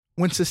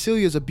When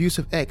Cecilia's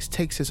abusive ex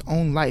takes his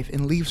own life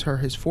and leaves her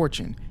his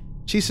fortune,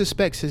 she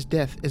suspects his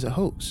death is a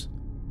hoax.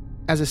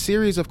 As a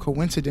series of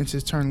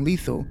coincidences turn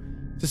lethal,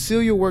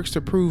 Cecilia works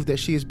to prove that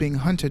she is being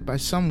hunted by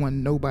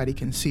someone nobody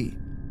can see.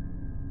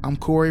 I'm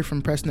Corey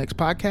from Press Next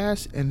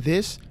Podcast, and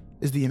this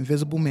is The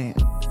Invisible Man.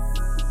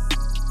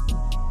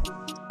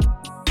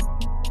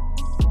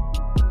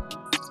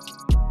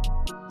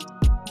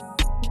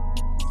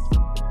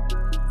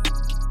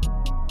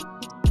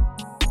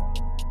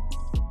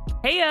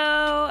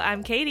 Heyo,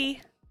 I'm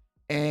Katie.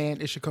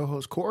 And it's your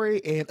co-host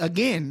Corey. And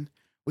again,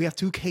 we have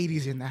two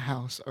Katies in the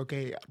house,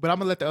 okay? But I'm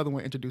going to let the other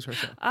one introduce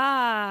herself.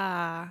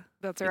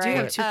 That's We right. do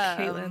have two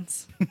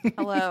Caitlins.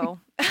 Hello.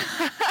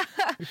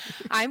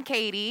 I'm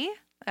Katie.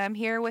 I'm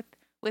here with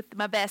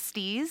my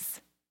besties.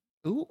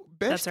 Ooh,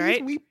 besties. That's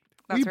right. We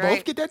That's both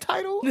right. get that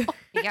title?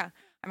 Yeah.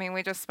 I mean,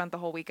 we just spent the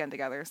whole weekend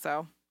together,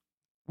 so.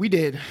 We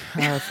did.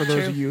 For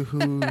those of True. you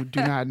who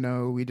do not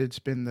know, we did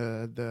spend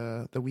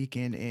the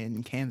weekend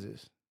in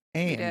Kansas.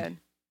 And We did.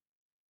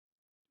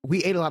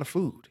 we ate a lot of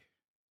food.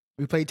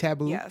 We played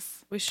Taboo.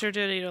 Yes. We sure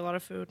did eat a lot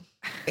of food.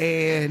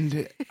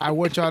 And I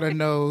want y'all to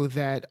know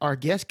that our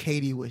guest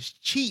Katie was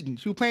cheating.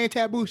 She was playing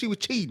Taboo. She was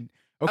cheating.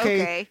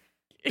 Okay.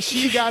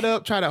 She got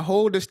up, tried to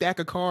hold the stack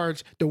of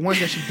cards, the ones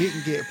that she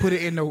didn't get, put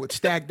it in the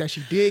stack that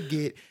she did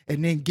get,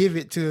 and then give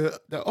it to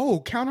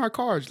count our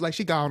cards. Like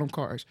she got all them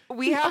cards.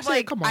 We have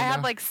said, come on I had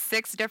now. like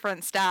 6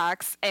 different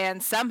stacks,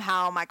 and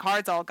somehow my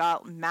cards all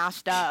got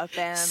mashed up.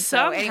 And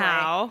Somehow. so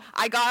anyway,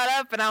 I got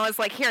up and I was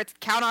like, here,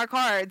 count our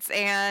cards.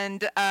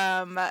 And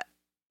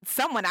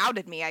someone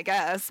outed me, I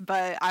guess,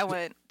 but I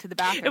went to the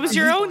bathroom. It was at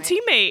your this own point.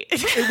 teammate.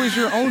 It was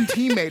your own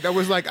teammate that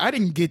was like, I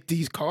didn't get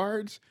these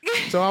cards.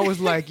 So I was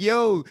like,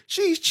 yo,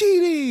 she's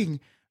cheating.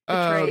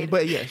 Betrayed.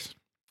 But yes.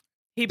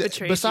 He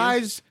betrayed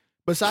Besides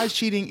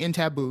cheating in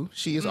Taboo,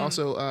 she is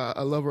also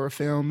a lover of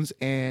films,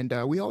 and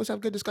we always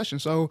have good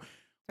discussions. So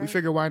we Right.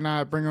 figure why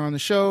not bring her on the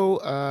show,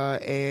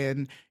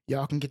 and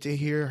y'all can get to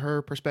hear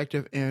her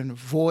perspective and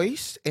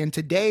voice. And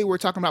today we're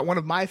talking about one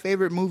of my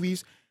favorite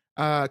movies.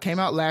 Came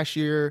out last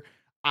year.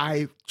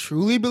 I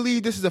truly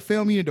believe this is a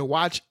film you need to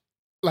watch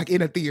like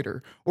in a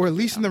theater, or at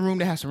least in the room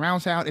that has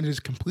surround sound and is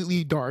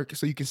completely dark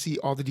so you can see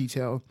all the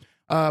detail.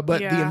 But The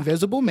Yeah.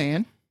 Invisible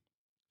Man,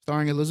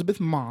 starring Elizabeth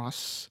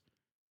Moss,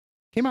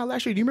 came out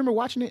last year. Do you remember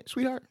watching it,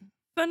 sweetheart?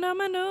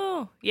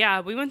 Phenomenal.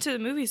 Yeah, we went to the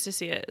movies to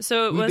see it.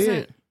 So it We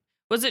wasn't. did.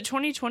 Was it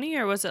 2020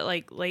 or was it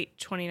like late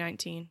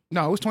 2019?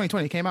 No, it was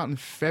 2020. It came out in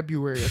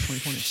February of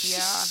 2020. Yeah.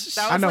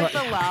 I That was know. like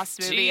the last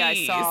movie I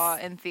Jeez. saw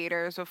in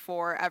theaters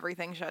before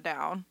everything shut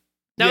down.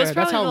 That was Yeah,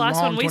 that's probably how the last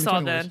long one we saw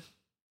 2020 was.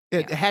 then.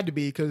 It had to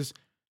be because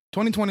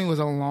 2020 was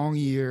a long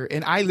year.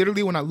 And I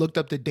literally, when I looked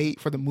up the date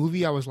for the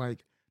movie, I was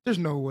like, there's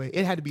no way.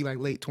 It had to be like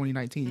late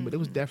 2019, but it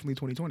was definitely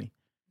 2020.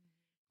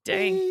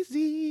 Dang.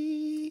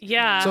 Crazy.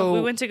 Yeah, So-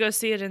 we went to go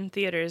see it in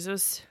theaters. It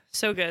was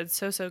so good.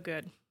 So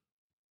good.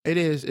 It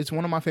is. It's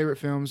one of my favorite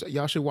films.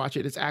 Y'all should watch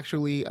it. It's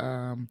actually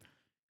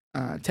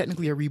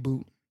technically a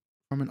reboot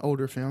from an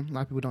older film. A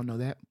lot of people don't know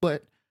that,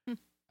 but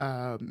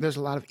there's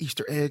a lot of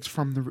Easter eggs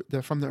from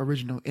the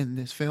original in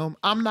this film.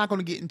 I'm not going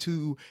to get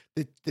into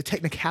the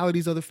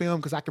technicalities of the film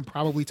because I can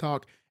probably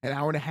talk an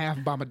hour and a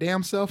half by my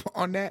damn self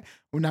on that.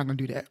 We're not going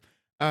to do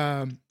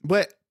that.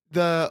 But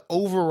the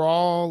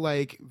overall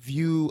like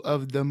view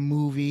of the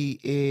movie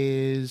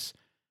is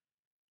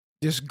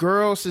this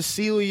girl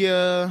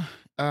Cecilia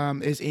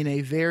is in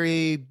a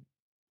very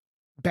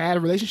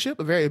bad relationship,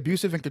 a very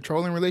abusive and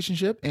controlling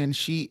relationship, and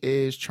she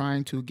is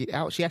trying to get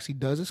out. She actually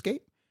does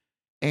escape.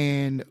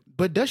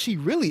 But does she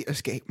really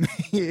escape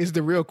is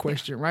the real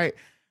question, right?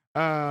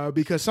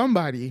 Because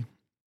somebody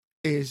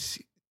is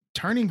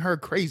turning her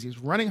crazy, is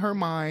running her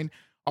mind,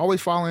 always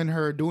following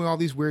her, doing all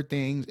these weird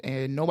things,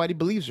 and nobody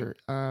believes her.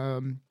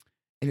 And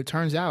it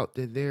turns out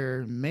that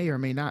there may or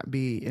may not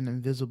be an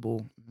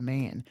invisible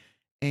man.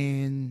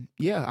 And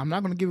yeah, I'm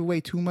not going to give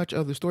away too much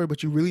of the story,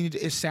 but you really need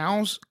to, it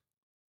sounds,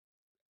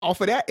 off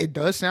of that, it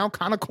does sound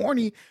kind of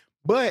corny,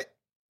 but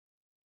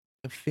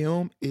the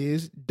film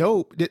is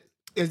dope.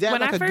 Is that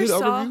When like I a good first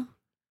saw- overview?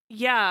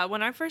 Yeah,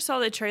 when I first saw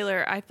the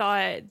trailer, I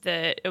thought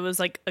that it was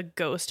like a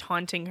ghost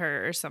haunting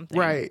her or something.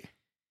 Right.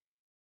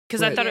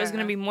 Because I But- thought it was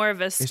going to be more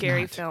of a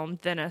scary not. film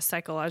than a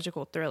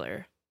psychological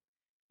thriller.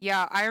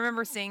 Yeah, I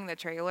remember seeing the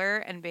trailer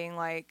and being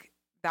like,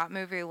 that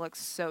movie looks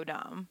so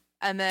dumb.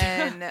 And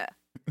then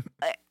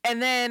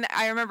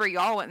I remember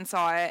y'all went and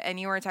saw it and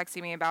you were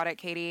texting me about it,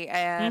 Katie,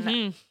 and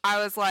Mhm.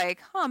 I was like,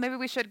 maybe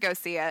we should go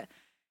see it.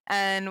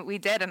 And we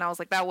did, and I was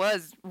like, that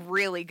was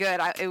really good.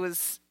 It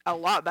was a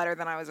lot better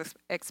than I was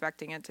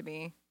expecting it to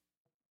be.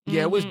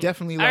 Yeah, it was Mhm.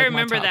 definitely like I my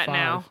remember top that 5.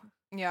 now.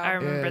 Yeah. I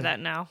remember Yeah. that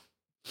now.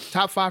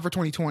 Top 5 for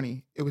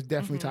 2020. It was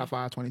definitely Mhm. top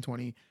 5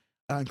 2020.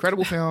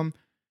 Incredible film.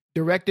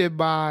 Directed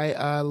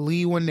by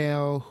Lee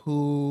Winnell,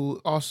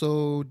 who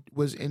also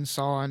was in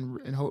Saw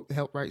and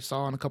helped write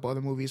Saw and a couple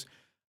other movies.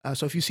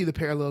 So if you see the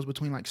parallels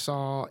between like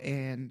Saw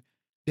and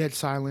Dead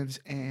Silence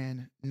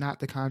and not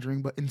The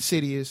Conjuring, but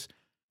Insidious,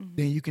 Mhm.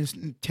 then you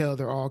can tell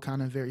they're all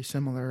kind of very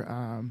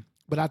similar.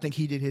 But I think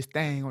he did his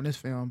thing on this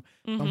film.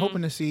 So I'm Mhm.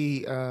 hoping to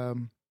see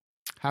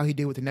how he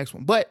did with the next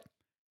one. But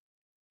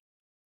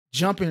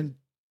jumping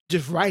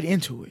just right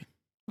into it,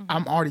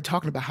 I'm already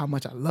talking about how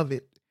much I love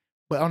it.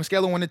 But on a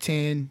scale of 1 to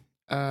 10,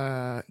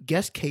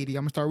 guess Katie,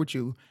 I'm gonna start with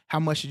you. How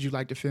much did you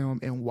like the film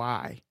and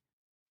why?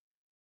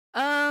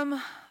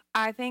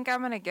 I think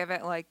I'm gonna give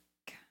it like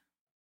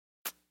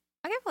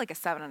I give it like a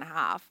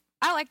 7.5.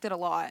 I liked it a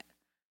lot.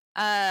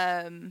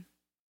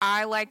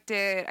 I liked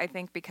it, I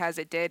think, because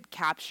it did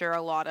capture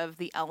a lot of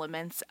the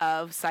elements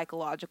of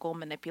psychological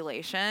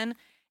manipulation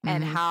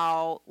and Mhm.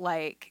 how,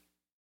 like,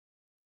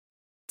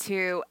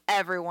 to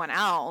everyone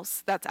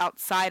else that's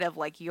outside of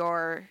like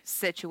your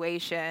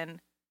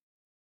situation,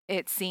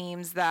 it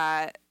seems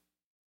that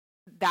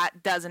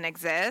that doesn't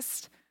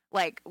exist.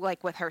 Like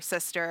with her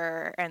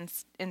sister and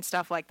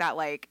stuff like that.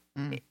 Like,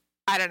 Mm.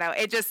 I don't know.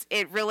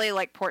 It really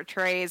like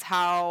portrays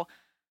how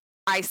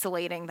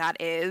isolating that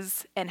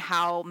is and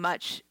how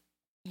much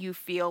you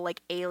feel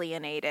like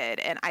alienated.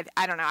 And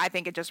I don't know. I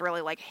think it just really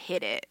like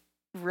hit it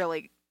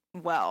really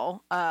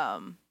well.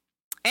 And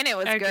it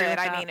was I agree good. with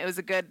I that. mean, it was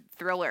a good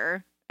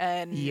thriller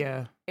and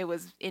Yeah. it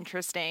was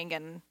interesting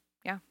and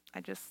yeah,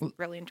 I just Well-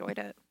 really enjoyed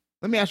it.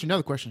 Let me ask you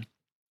another question.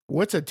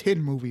 What's a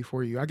 10 movie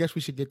for you? I guess we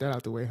should get that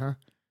out the way, huh?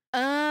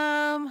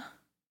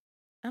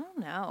 I don't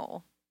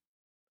know.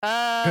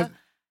 'Cause-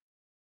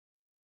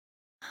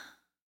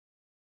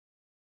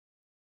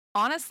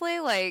 Honestly,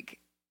 like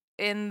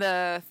in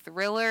the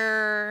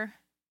thriller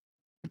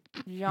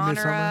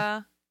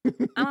genre,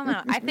 I don't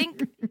know. I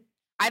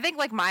think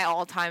like my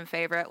all-time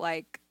favorite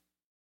like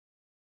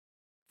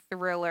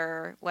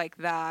thriller like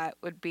that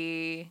would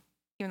be,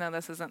 even though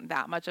this isn't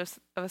that much of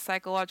a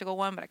psychological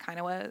one, but it kind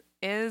of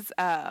is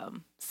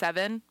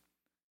Seven.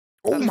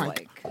 Oh That was, my!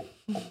 like,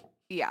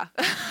 yeah.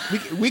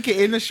 We can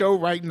end the show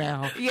right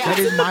now. Yeah. That What's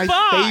is in the my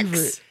box?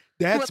 favorite.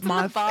 That's What's in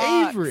my the box?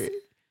 favorite.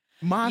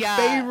 My Yeah.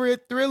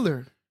 favorite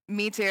thriller.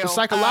 Me too. The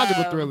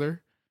psychological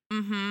thriller.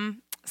 Mm-hmm.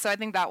 So I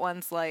think that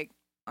one's like,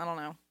 I don't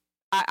know.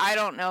 I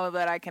don't know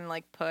that I can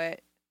like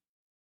put,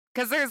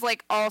 because there's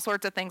like all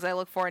sorts of things I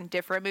look for in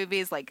different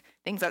movies, like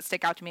things that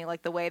stick out to me,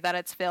 like the way that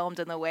it's filmed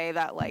and the way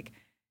that like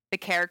the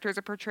characters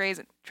are portrayed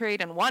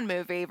in one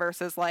movie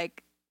versus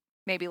like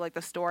maybe like the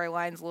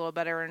storyline's a little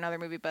better in another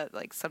movie, but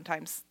like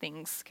sometimes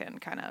things can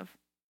kind of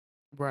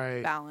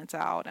Right. balance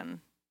out and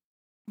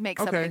make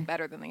Okay. something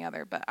better than the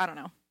other. But I don't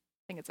know.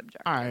 I think it's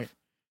objective. All right.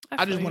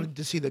 I just wanted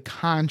to see the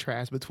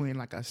contrast between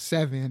like a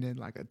 7 and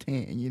like a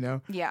 10, you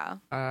know? Yeah.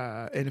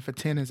 And if a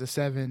 10 is a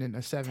 7 and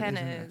a 7 10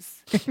 isn't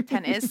is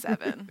 10 is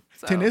 7.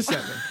 So. 10 is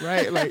 7,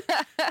 right? Like,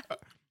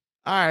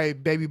 all right,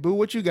 baby boo,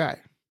 what you got?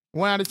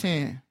 1 out of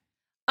 10.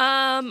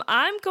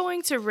 I'm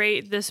going to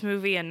rate this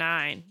movie a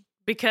 9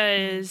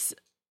 because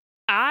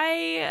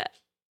I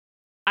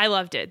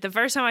loved it. The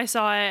first time I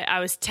saw it, I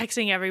was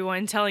texting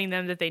everyone, telling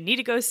them that they need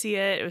to go see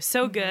it. It was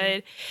so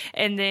good.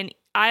 And then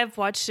I've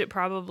watched it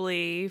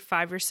probably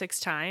 5 or 6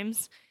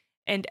 times.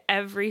 And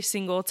every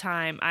single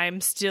time,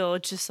 I'm still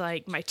just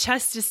like, my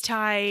chest is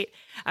tight.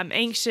 I'm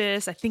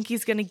anxious. I think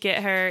he's going to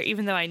get her,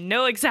 even though I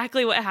know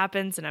exactly what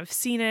happens and I've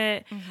seen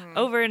it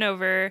over and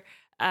over.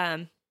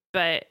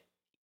 But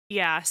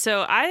yeah,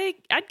 so I'd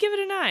give it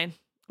a 9.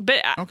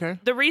 But Okay.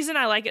 the reason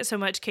I like it so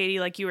much, Katie,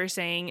 like you were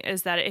saying,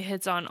 is that it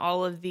hits on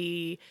all of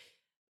the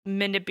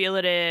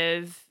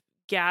manipulative,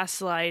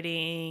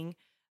 gaslighting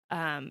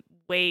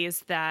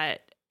ways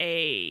that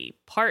a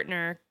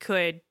partner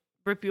could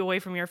rip you away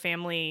from your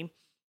family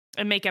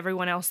and make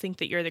everyone else think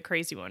that you're the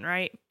crazy one,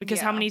 right? Because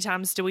how Yeah. many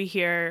times do we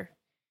hear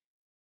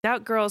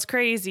that girl's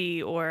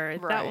crazy or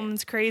that Right.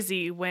 woman's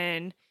crazy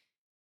when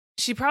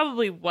she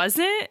probably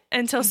wasn't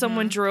until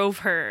someone drove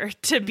her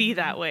to be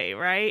that way,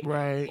 right?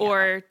 Right.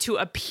 Or to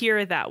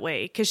appear that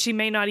way because she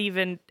may not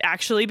even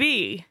actually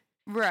be.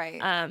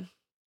 Right.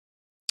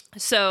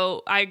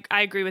 So I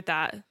agree with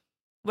that.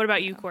 What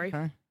about you, Corey?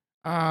 Okay.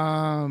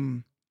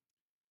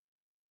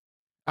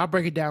 I'll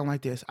break it down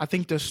like this. I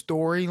think the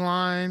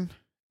storyline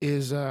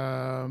is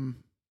I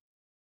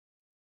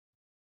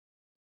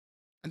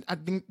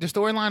think the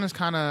storyline is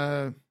kind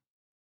of,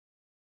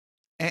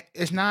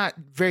 it's not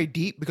very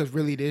deep because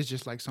really it is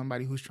just like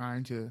somebody who's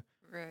trying to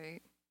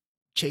Right.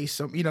 chase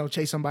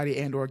somebody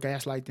and or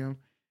gaslight them.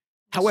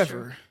 That's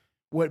However,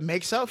 what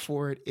makes up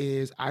for it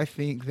is I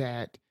think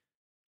that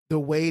the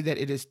way that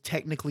it is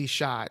technically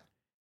shot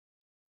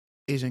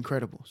is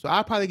incredible. So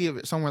I'll probably give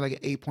it somewhere like an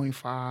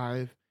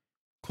 8.5,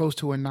 close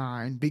to a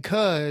 9,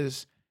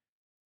 because,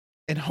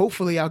 and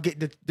hopefully I'll get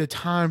the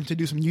time to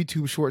do some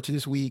YouTube shorts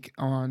this week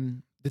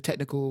on the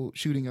technical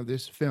shooting of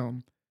this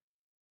film.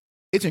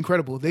 It's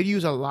incredible. They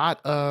use a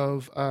lot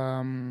of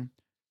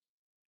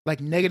like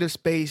negative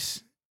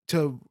space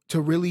to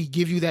really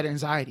give you that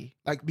anxiety,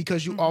 like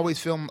because you always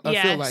feel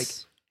like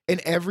in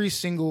every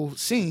single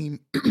scene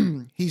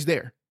he's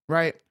there,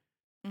 right?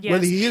 Yes.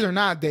 Whether he is or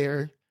not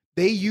there,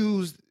 they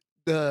use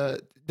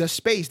the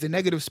space, the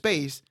negative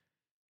space,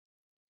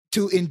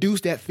 to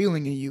induce that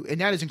feeling in you, and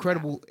that is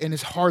incredible, and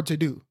it's hard to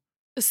do.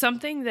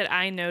 Something that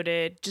I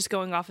noted, just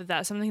going off of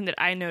that, something that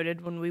I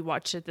noted when we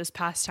watched it this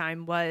past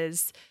time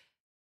was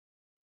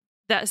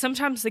that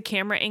sometimes the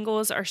camera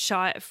angles are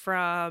shot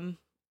from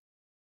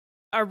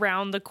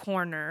around the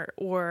corner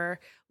or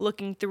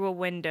looking through a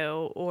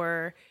window,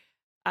 or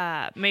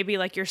maybe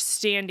like you're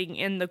standing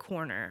in the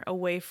corner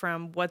away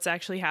from what's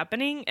actually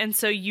happening, and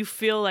so you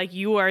feel like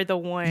you are the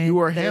one You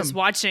are that is him.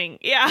 watching.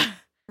 Yeah.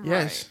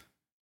 Yes.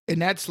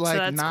 And that's like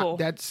that's not cool.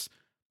 that's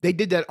they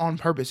did that on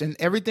purpose. And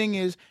everything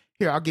is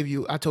here,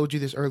 I told you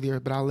this earlier,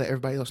 but I'll let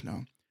everybody else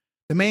know.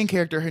 The main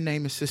character, her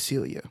name is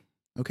Cecilia.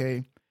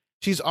 Okay.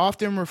 She's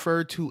often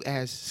referred to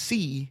as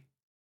C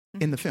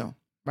in the film,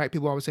 right?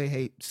 People always say,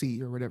 hey,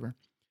 C or whatever.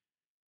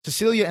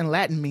 Cecilia in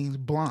Latin means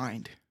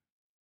blind.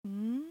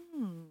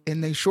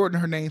 And they shorten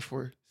her name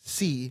for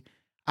C.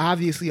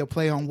 Obviously a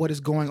play on what is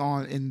going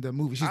on in the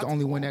movie. She's That's the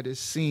only one cool. that is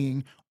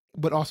seeing,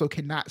 but also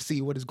cannot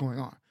see what is going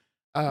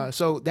on.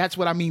 So that's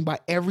what I mean by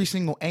every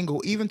single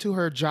angle, even to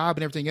her job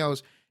and everything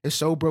else, is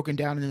so broken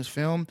down in this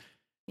film.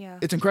 Yeah.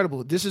 It's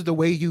incredible. This is the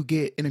way you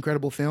get an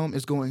incredible film,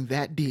 is going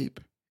that deep.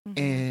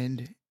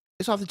 And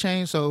it's off the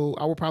chain. So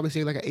I would probably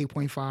say like an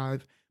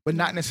 8.5, but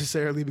not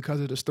necessarily because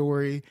of the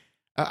story.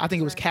 I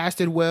think it was Right.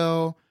 casted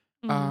well.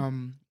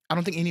 Mhm. I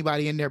don't think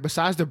anybody in there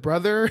besides the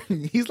brother,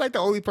 he's like the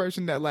only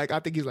person that like, I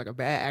think he's like a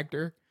bad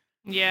actor,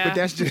 Yeah. but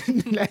that's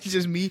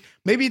just me.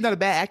 Maybe he's not a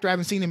bad actor. I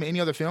haven't seen him in any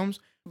other films.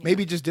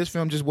 Maybe just this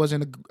film just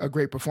wasn't a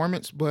great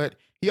performance, but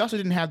he also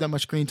didn't have that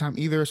much screen time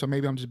either. So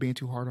maybe I'm just being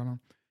too hard on him.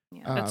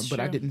 Yeah. That's But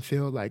I true. didn't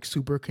feel like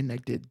super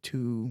connected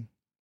to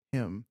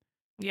him.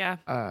 Yeah.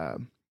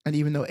 And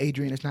even though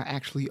Adrian is not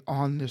actually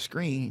on the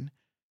screen,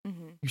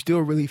 Mm-hmm. you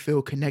still really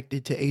feel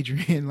connected to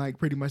Adrian like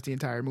pretty much the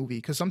entire movie.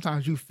 Because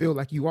sometimes you feel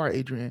like you are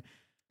Adrian.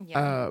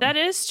 Yeah. That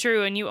is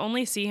true, and you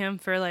only see him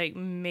for like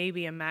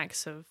maybe a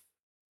max of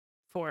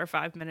 4 or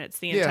 5 minutes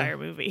the Yeah. entire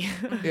movie.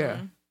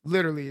 Yeah,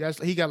 literally.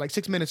 He got like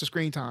 6 minutes of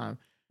screen time,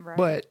 Right.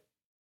 but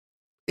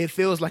it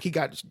feels like he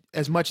got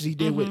as much as he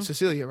did with Mhm.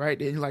 Cecilia, right?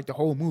 In like the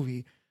whole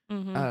movie.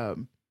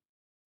 Mhm.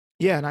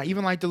 Yeah, and I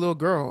even like the little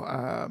girl,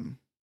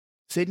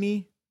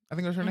 Sydney, I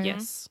think that's her name.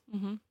 Yes.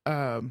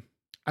 Mhm.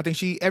 I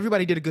think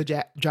everybody did a good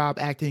job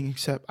acting,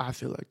 except I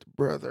feel like the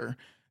brother.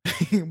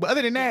 But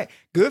other than that,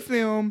 good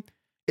film.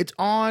 It's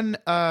on,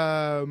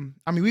 I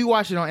mean, we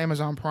watched it on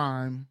Amazon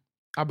Prime.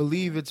 I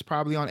believe it's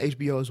probably on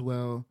HBO as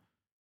well.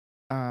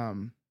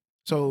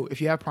 So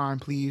if you have Prime,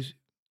 please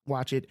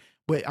watch it.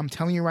 But I'm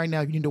telling you right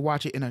now, you need to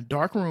watch it in a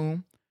dark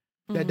room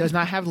that does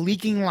not have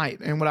leaking light.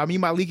 And what I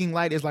mean by leaking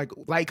light is like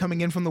light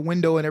coming in from the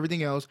window and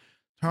everything else.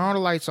 Turn all the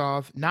lights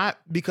off, not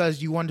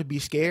because you want to be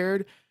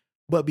scared,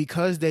 but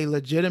because they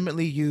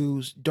legitimately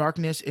use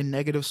darkness and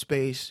negative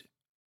space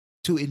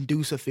to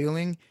induce a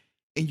feeling.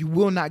 And you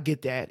will not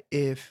get that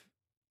if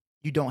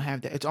you don't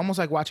have that. It's almost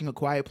like watching A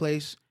Quiet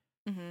Place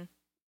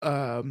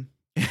Mm-hmm.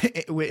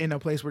 in a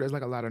place where there's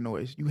like a lot of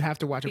noise. You have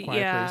to watch A Quiet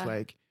Yeah. Place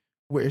like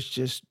where it's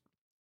just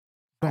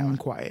bone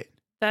quiet.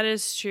 That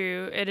is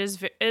true.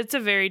 It's a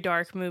very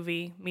dark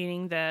movie,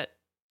 meaning that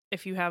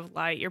if you have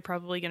light, you're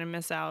probably going to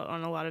miss out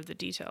on a lot of the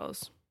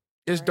details.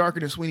 It's Right. darker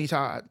than Sweeney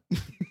Todd.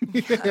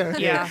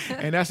 Yeah.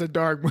 And that's a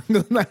dark,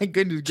 like,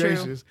 goodness True.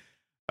 gracious.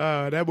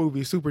 That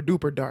movie is super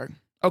duper dark.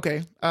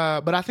 Okay.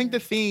 But I think the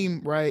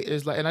theme, right,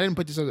 is like, and I didn't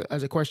put this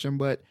as a question,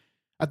 but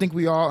I think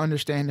we all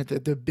understand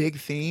that the big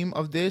theme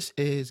of this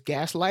is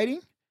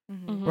gaslighting,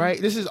 Mm-hmm. Mhm. right?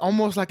 This is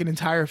almost like an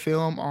entire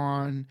film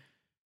on,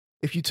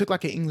 if you took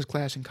like an English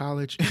class in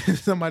college,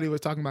 somebody was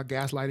talking about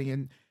gaslighting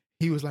and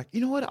he was like, you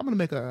know what? I'm going to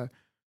make a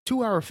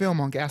 2-hour film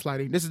on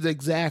gaslighting. This is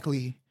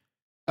exactly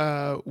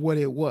what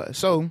it was.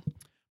 So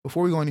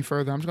before we go any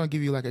further, I'm just going to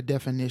give you like a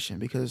definition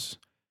because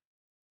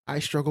I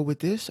struggle with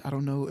this. I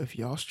don't know if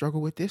y'all struggle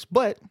with this,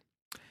 but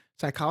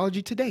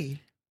Psychology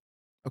Today,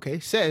 okay,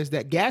 says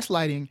that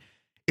gaslighting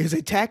is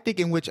a tactic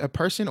in which a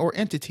person or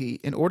entity,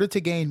 in order to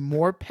gain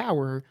more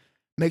power,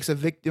 makes a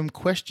victim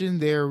question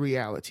their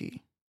reality.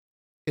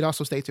 It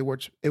also states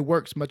it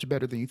works much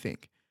better than you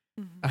think.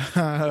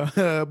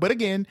 But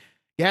again,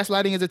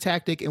 gaslighting is a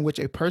tactic in which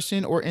a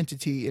person or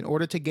entity, in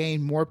order to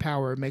gain more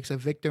power, makes a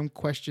victim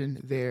question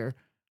their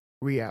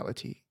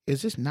reality.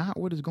 Is this not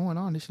what is going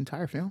on in this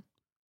entire film?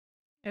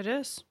 It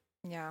is.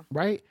 Yeah.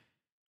 Right?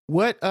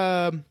 What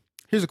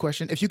here's a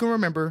question. If you can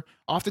remember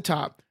off the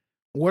top,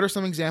 what are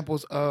some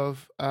examples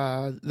of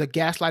the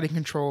gaslighting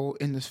control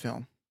in this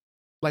film?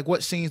 Like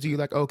what scenes do you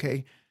like,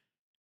 okay,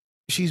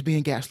 she's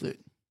being gaslit?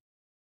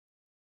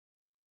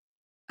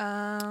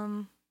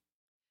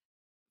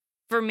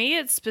 For me,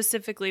 it's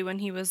specifically when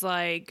he was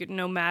like,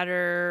 no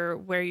matter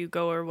where you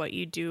go or what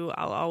you do,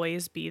 I'll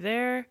always be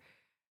there.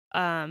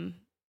 And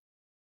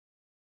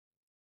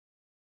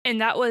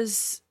that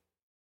was,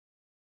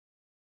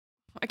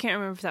 I can't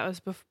remember if that was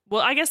before.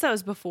 Well, I guess that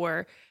was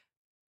before.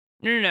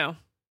 No.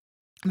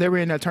 They were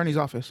in the attorney's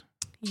office,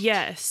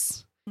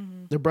 Yes.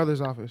 Mm-hmm. their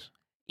brother's office.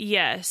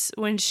 Yes.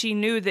 When she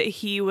knew that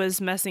he was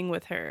messing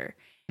with her.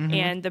 Mhm.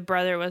 And the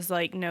brother was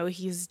like, no,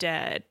 he's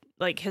dead.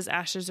 Like his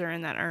ashes are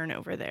in that urn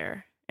over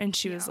there. And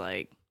she was Yeah.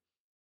 like,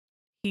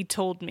 he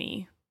told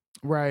me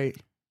Right.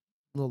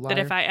 Little liar.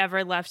 that if I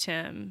ever left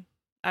him,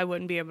 I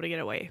wouldn't be able to get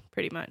away,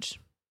 pretty much.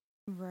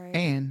 Right.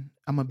 And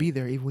I'm gonna be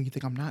there even when you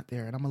think I'm not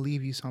there, and I'm gonna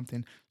leave you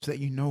something so that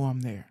you know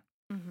I'm there.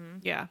 Mm-hmm.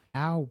 Yeah.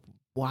 How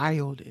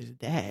wild is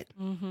that?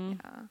 Mm-hmm.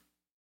 Yeah.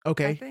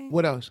 Okay. think-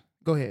 What else?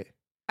 Go ahead.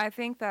 I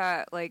think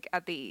that like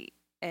at the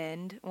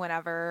end,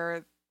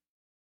 whenever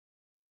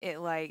it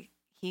like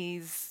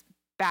he's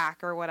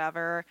back or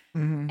whatever,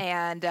 Mhm.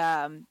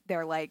 and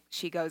they're like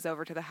she goes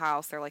over to the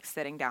house, they're like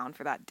sitting down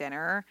for that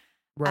dinner,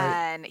 Right.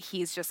 and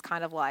he's just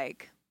kind of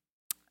like,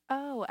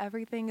 oh,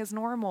 everything is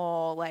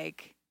normal,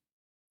 like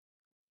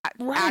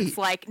Right. acts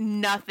like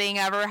nothing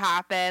ever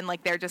happened,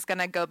 like they're just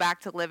gonna go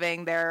back to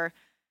living their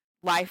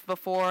life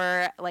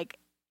before, like,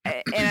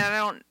 and I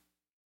don't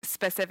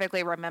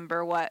specifically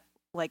remember what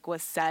like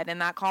was said in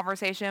that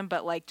conversation,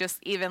 but like just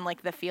even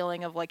like the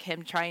feeling of like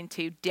him trying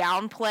to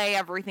downplay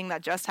everything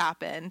that just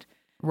happened.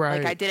 Right.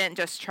 Like I didn't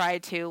just try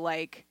to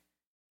like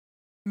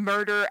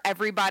murder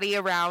everybody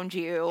around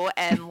you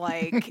and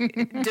like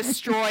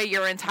destroy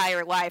your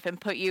entire life and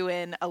put you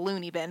in a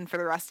loony bin for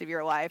the rest of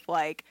your life.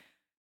 Like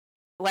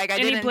I And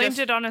didn't he blamed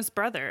just, it on his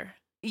brother.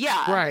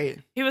 yeah, Right.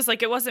 He was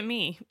like, it wasn't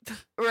me.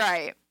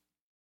 right.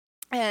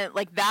 And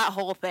like that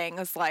whole thing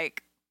is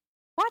like,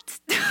 what?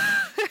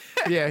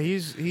 Yeah,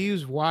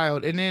 he's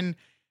wild. And then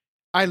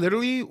I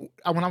literally,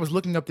 when I was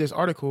looking up this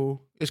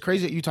article, it's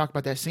crazy that you talk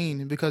about that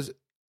scene because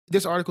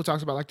this article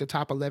talks about like the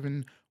top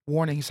 11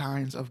 warning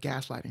signs of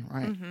gaslighting,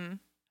 right?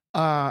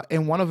 Mm-hmm.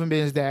 And one of them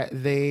is that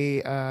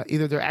they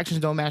either their actions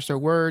don't match their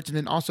words, and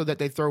then also that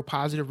they throw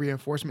positive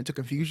reinforcement to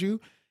confuse you.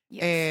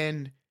 Yes.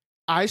 And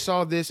I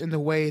saw this in the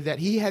way that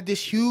he had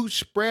this huge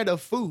spread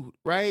of food,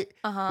 right?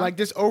 Uh-huh. Like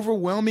this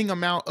overwhelming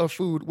amount of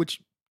food,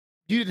 which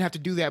you didn't have to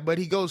do that, but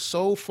he goes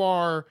so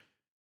far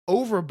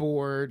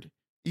overboard,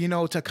 you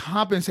know, to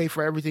compensate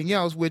for everything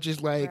else, which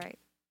is like, right.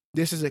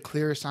 this is a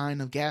clear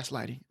sign of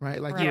gaslighting,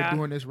 right? Like Right. you're Yeah.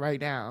 doing this right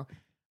now.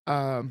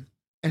 And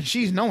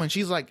she's knowing,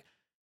 she's like,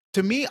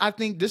 to me, I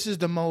think this is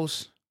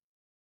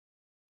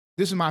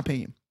my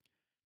opinion.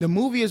 The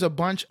movie is a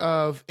bunch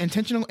of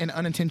intentional and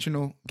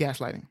unintentional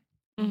gaslighting.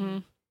 Mm-hmm.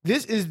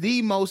 This is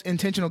the most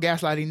intentional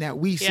gaslighting that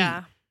we see.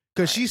 Yeah.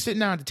 Because Right. she's sitting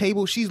down at the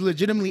table, she's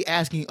legitimately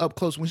asking up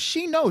close when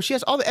she knows she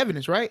has all the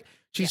evidence, right?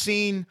 She's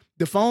seen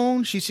the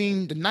phone, she's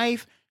seen the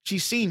knife,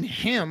 she's seen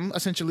him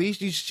essentially.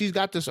 She's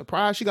got the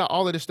surprise, she got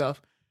all of this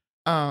stuff.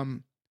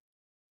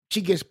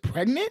 She gets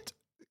pregnant,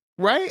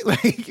 right?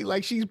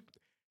 Like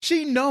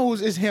she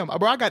knows it's him.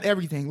 Bro, I got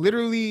everything.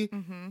 Literally,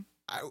 Mm-hmm.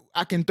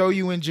 I can throw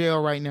you in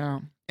jail right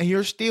now, and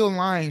you're still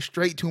lying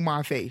straight to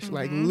my face,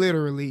 like Mhm.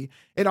 literally.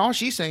 And all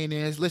she's saying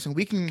is, listen,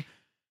 we can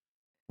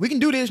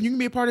do this, and you can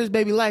be a part of this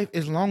baby life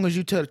as long as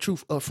you tell the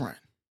truth up front.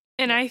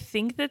 And I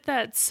think that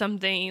that's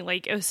something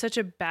like it was such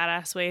a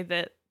badass way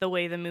that the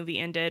way the movie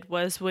ended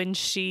was when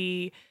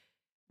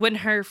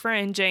her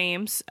friend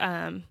James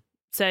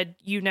said,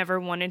 you never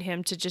wanted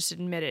him to just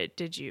admit it,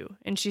 did you?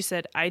 And she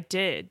said, I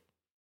did.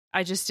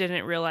 I just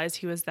didn't realize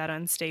he was that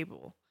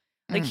unstable.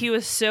 Like he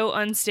was so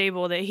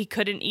unstable that he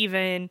couldn't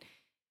even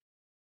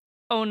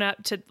own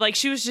up to, like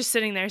she was just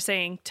sitting there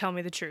saying, tell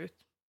me the truth.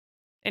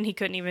 And he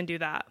couldn't even do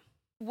that.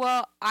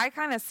 Well, I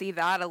kind of see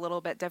that a little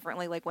bit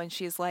differently. Like when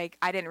she's like,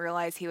 I didn't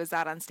realize he was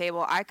that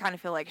unstable. I kind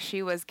of feel like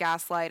she was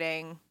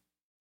gaslighting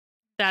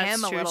That's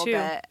him a true little too.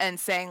 bit and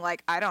saying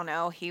like, I don't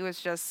know, he was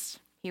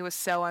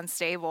so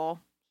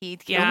unstable. He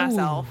killed Yeah.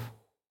 himself.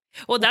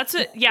 Well, that's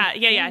it.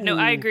 Yeah. No,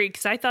 I Ooh. agree.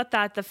 Because I thought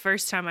that the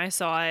first time I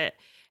saw it.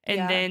 And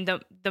Yeah. then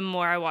the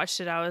more I watched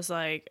it, I was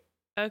like,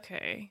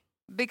 okay.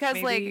 Because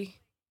like, Maybe.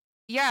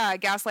 yeah,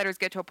 gaslighters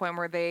get to a point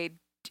where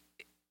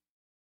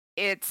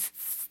it's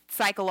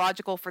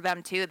psychological for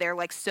them too. They're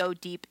like so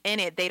deep in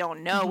it, they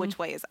don't know Mhm. which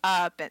way is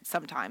up. And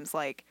sometimes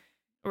like,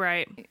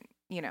 Right.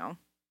 you know,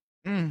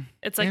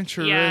 It's like,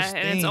 yeah. And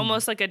Interesting. it's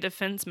almost like a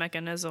defense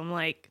mechanism.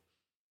 Like,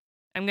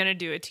 I'm going to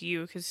do it to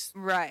you because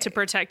right. to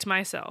protect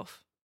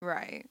myself.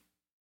 Right.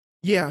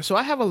 Yeah, so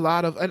I have a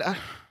lot of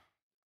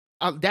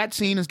that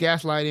scene is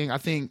gaslighting. I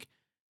think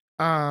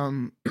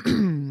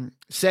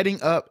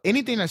setting up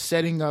anything that's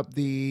setting up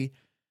the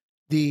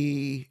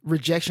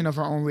rejection of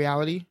her own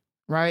reality,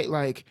 right?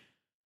 Like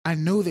I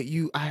know that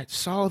I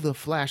saw the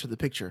flash of the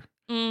picture.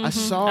 I Mhm.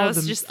 saw I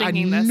was just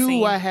thinking I that knew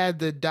scene. I had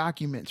the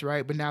documents,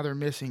 right? But now they're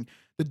missing.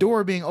 The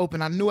door being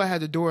open, I knew I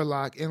had the door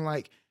locked, and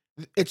like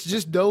it's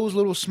just those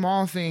little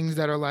small things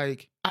that are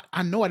like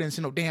I know I didn't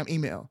send no damn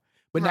email.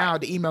 But now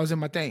the email's in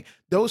my thing.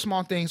 Those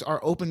small things are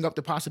opening up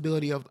the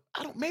possibility of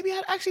maybe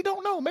I actually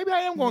don't know. Maybe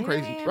I am going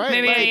Maybe I crazy, am right?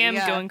 Maybe Like, I am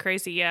yeah. going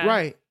crazy. Yeah.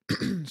 Right.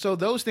 So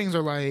those things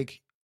are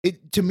like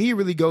it to me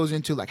really goes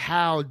into like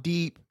how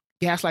deep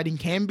gaslighting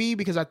can be,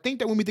 because I think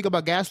that when we think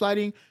about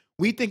gaslighting,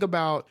 we think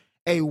about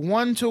a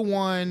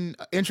one-to-one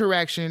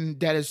interaction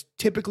that is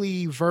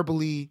typically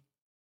verbally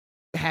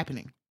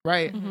happening,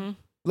 right? Mm-hmm.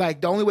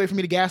 Like the only way for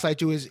me to gaslight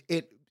you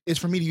is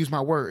for me to use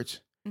my words.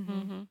 Mm-hmm.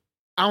 Mm-hmm.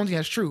 I don't think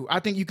that's true. I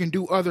think you can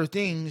do other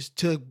things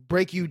to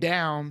break you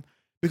down,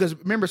 because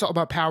remember, it's all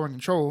about power and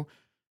control.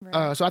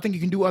 Right. So I think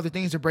you can do other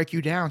things to break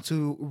you down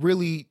to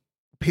really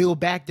peel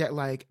back that,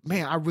 like,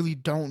 man, I really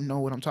don't know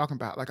what I'm talking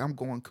about. Like, I'm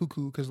going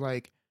cuckoo because,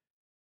 like,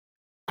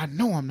 I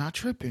know I'm not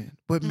tripping,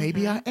 but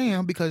maybe I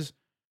am, because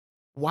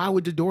why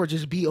would the door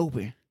just be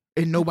open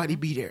and nobody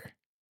be there?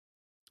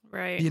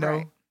 Right. You know?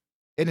 Right.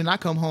 And then I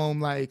come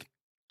home like,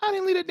 I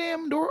didn't leave the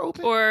damn door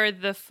open. Or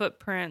the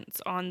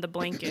footprints on the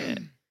blanket.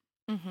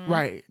 Mm-hmm.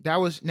 Right. That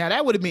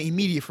would have been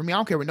immediate for me. I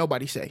don't care what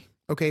nobody say.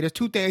 Okay, there's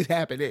two things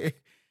happening.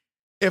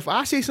 If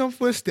I see some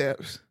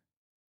footsteps,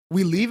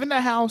 we leaving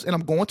the house and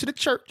I'm going to the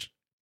church.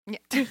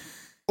 Yeah.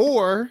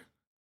 Or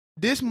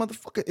this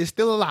motherfucker is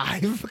still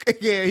alive.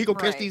 Yeah, he gonna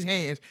catch Right. these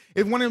hands.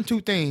 It's one of them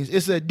two things.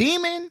 It's a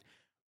demon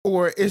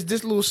or it's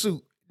this little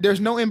suit. There's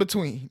no in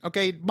between.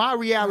 Okay. My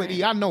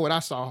reality, I know what I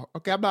saw.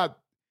 Okay.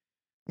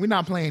 We're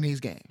not playing these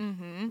games.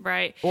 Mm-hmm.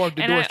 Right. Or if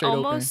the And door straight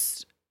open.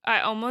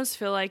 I almost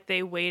feel like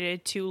they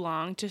waited too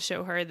long to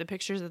show her the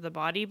pictures of the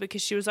body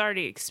because she was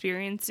already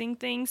experiencing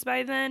things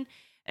by then.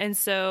 And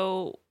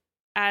so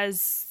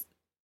as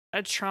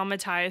a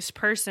traumatized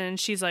person,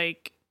 she's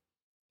like,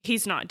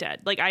 he's not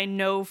dead. Like, I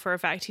know for a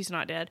fact he's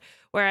not dead.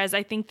 Whereas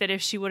I think that if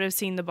she would have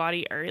seen the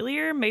body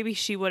earlier, maybe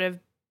she would have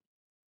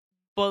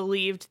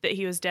believed that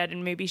he was dead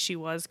and maybe she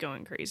was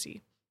going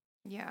crazy.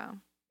 Yeah.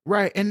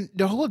 Right. And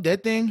the whole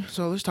dead thing.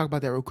 So let's talk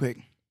about that real quick.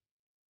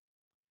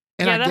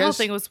 And yeah, I that whole guess-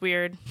 thing was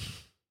weird.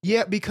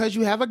 Yeah, because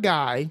you have a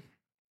guy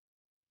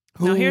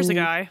who. Now here's a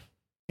guy.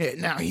 Yeah,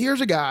 now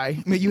here's a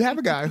guy. I mean, you have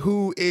a guy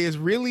who is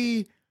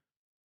really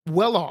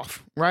well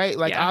off, right?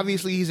 Like Yeah.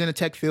 obviously he's in the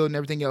tech field and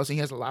everything else, and he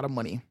has a lot of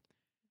money.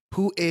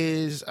 Who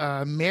is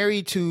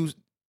married to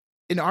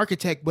an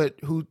architect, but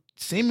who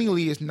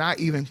seemingly is not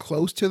even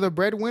close to the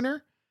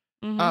breadwinner.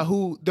 Mhm.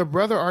 Who the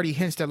brother already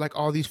hints that like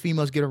all these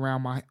females get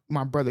around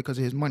my brother because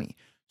of his money.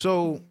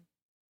 So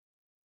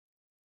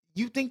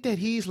you think that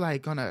he's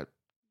like gonna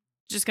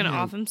Just gonna you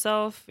know, off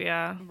himself.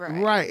 Yeah.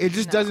 right? It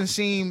just No. doesn't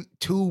seem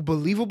too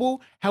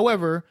believable.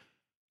 However,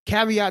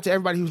 caveat to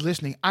everybody who's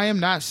listening: I am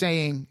not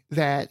saying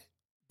that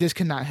this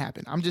cannot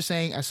happen. I'm just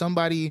saying, as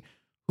somebody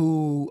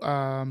who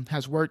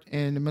has worked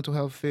in the mental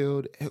health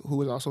field,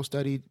 who has also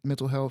studied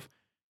mental health,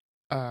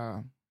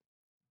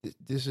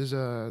 this is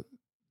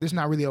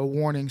not really a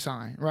warning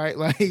sign, right?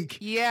 Like,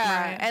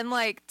 Yeah. Right. And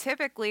like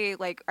typically,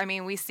 like, I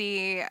mean, we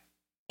see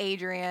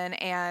Adrian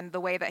and the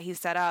way that he's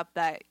set up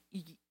that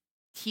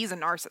he's a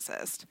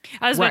narcissist.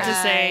 I was about to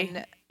Right.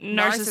 say And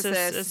narcissists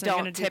narcissists isn't don't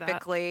gonna do that.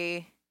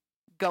 typically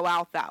go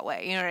out that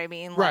way. You know what I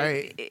mean?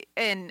 Right. Like,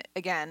 and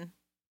again,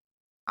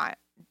 I'm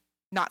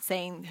not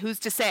saying who's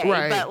to say,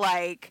 Right. but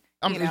like,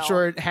 I'm you know,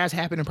 sure it has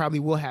happened and probably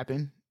will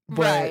happen.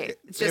 But right.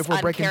 It's just if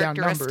we're breaking down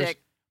numbers,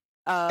 uncharacteristic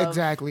of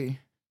exactly.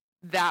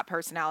 that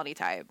personality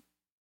type.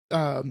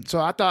 So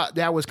I thought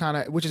that was kind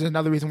of, which is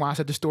another reason why I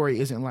said the story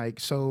isn't like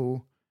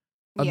so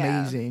Yeah.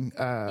 amazing.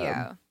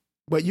 Yeah.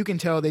 But you can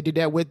tell they did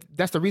that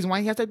that's the reason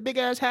why he has that big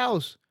ass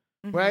house,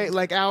 right? Mhm.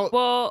 Like out.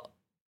 Well,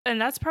 and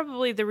that's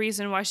probably the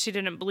reason why she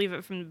didn't believe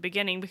it from the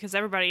beginning because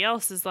everybody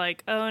else is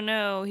like, "Oh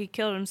no, he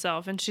killed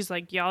himself," and she's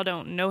like, "Y'all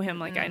don't know him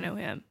like I know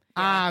him,"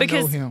 I know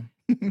because- him.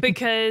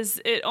 because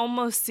it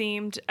almost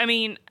seemed. I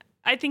mean,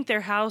 I think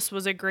their house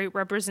was a great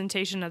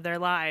representation of their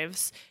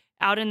lives.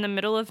 Out in the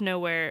middle of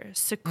nowhere,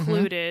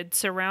 secluded,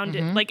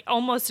 surrounded, Mhm. like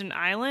almost an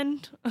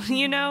island,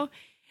 you Mhm. know?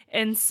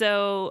 And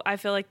so I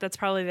feel like that's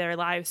probably their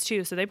lives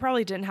too. So they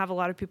probably didn't have a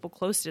lot of people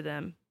close to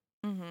them.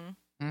 Mhm.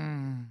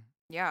 Mm.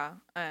 Yeah.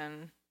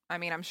 And I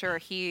mean, I'm sure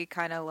he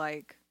kind of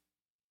like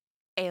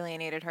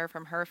alienated her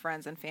from her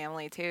friends and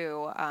family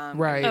too. Right. Oh, you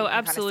can kinda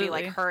absolutely. see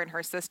like her and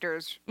her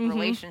sister's Mhm.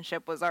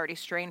 relationship was already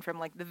strained from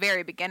like the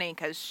very beginning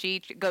because she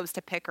goes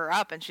to pick her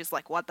up and she's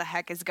like, "What the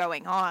heck is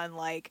going on?"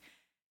 Like,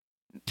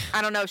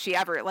 I don't know if she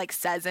ever like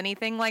says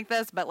anything like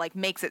this, but like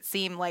makes it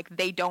seem like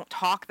they don't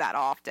talk that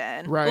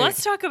often. Right.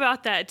 Let's talk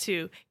about that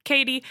too.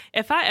 Katie,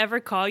 if I ever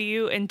call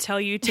you and tell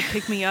you to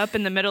pick me up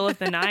in the middle of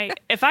the night,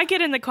 if I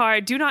get in the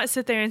car, do not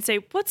sit there and say,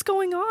 "What's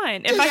going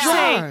on?" If I Just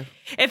say, drive.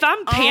 if I'm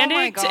Oh my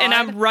panicked and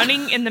I'm God.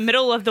 running in the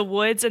middle of the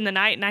woods in the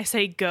night and I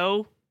say,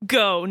 "Go,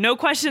 go," no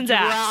questions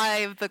asked.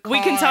 Drive the car. We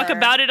can talk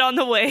about it on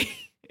the way.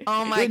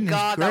 Oh my Goodness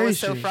God, that was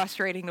so gracious.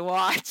 frustrating to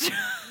watch.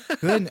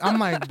 Good. I'm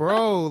like,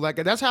 bro, like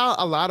that's how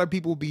a lot of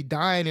people be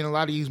dying in a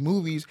lot of these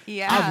movies.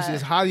 Yeah. Obviously,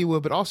 it's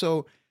Hollywood, but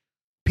also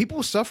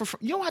people suffer from.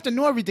 You don't have to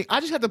know everything. I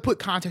just have to put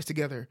context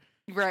together.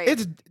 Right.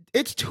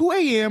 It's 2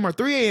 a.m. or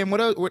 3 a.m. What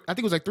I think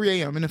it was like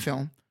 3 a.m. in the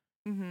film.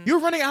 Mhm. You're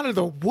running out of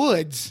the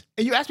woods,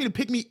 and you asked me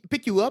to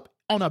pick you up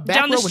on a back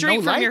Down the road with street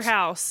no from lights? your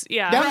house.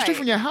 Yeah. Down the street Right.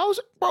 from your house,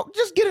 bro.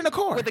 Just get in the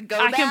car. With a go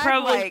I can bag,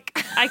 probably-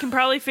 like, I can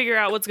probably figure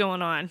out what's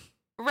going on.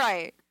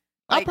 right.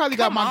 I Like, probably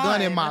got come my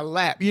gun in on. my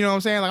lap. You know what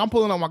I'm saying? Like I'm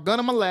pulling out my gun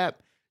in my lap.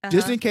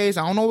 Just Uh-huh. in case.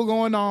 I don't know what's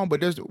going on,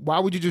 but why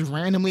would you just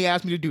randomly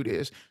ask me to do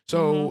this?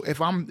 So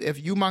Mm-hmm. if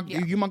you my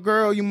Yeah. you my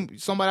girl, you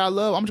somebody I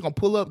love, I'm just gonna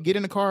pull up, get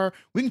in the car.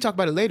 We can talk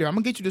about it later. I'm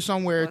gonna get you to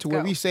somewhere Let's to where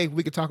go. we safe.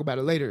 We can talk about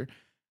it later.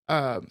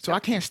 So I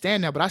can't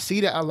stand that, but I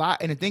see that a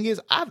lot. And the thing is,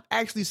 I've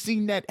actually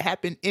seen that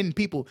happen in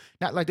people.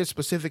 Not like this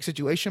specific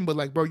situation, but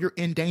like, bro, you're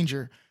in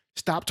danger.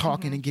 Stop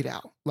talking Mhm. and get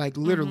out. Like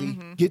literally,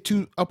 Mhm. get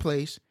to a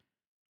place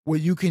where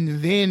you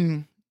can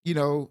then,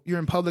 you're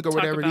in public or Talk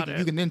whatever. about You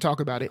it. can then talk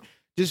about it.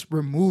 Just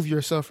remove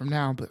yourself from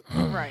now. But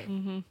Right.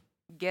 hmm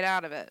Get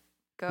out of it.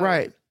 Go.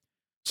 right.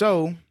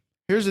 So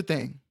here's the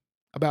thing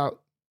about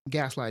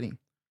gaslighting.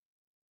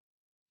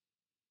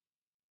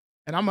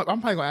 And I'm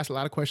probably gonna ask a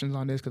lot of questions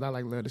on this because I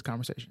love this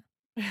conversation.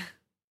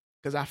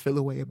 because I feel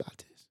a way about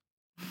this.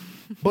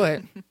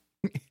 But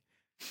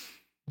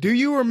do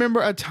you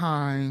remember a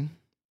time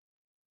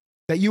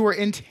that you were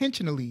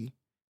intentionally,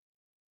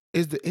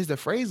 is the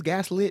phrase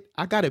gaslit?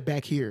 I got it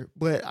back here,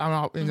 but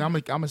I'm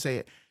gonna say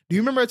it. Do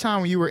you remember a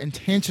time when you were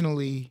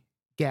intentionally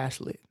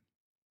gaslit?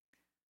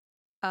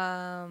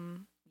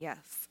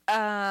 Yes.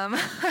 No,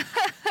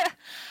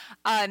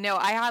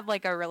 I had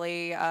like a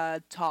really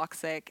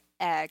toxic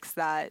ex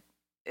that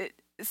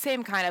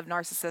same kind of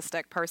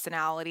narcissistic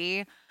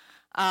personality,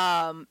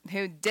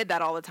 who did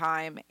that all the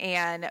time.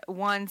 And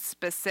one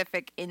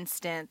specific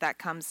instance that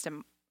comes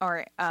to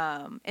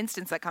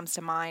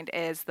mind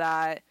is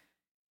that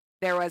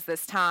there was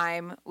this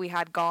time we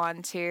had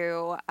gone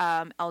to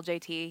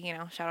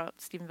LJT, shout out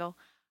Stephenville.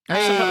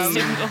 Hey,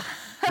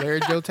 Larry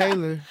Joe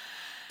Taylor.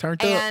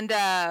 Turned up.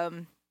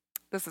 And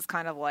this is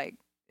kind of like,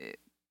 it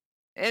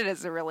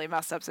is a really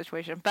messed up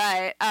situation,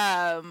 but,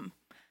 and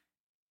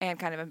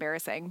kind of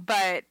embarrassing.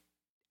 But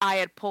I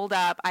had pulled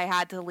up, I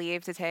had to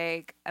leave to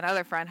take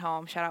another friend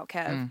home. Shout out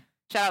Kev.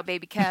 Shout out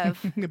baby Kev.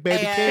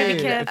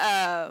 Baby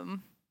Kev.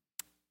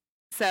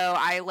 So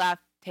I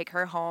left, take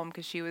her home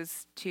because she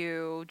was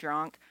too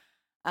drunk.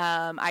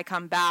 I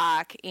come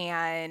back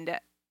and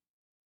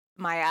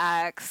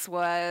my ex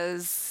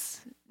was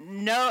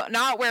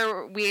not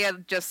where we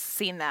had just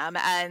seen them.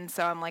 And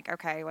so I'm like,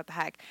 okay, what the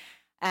heck?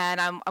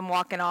 And I'm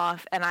walking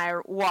off and I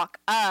walk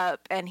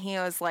up and he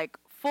was like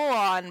full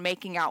on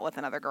making out with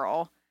another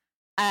girl.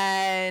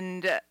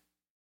 And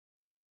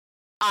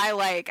I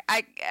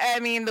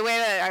mean, the way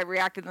that I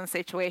reacted in the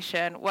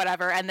situation,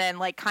 whatever. And then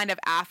like kind of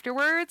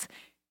afterwards,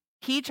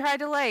 he tried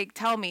to like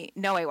tell me,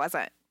 no, I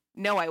wasn't.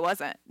 No, I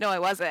wasn't. No, I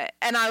wasn't.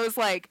 And I was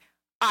like,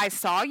 I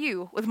saw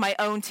you with my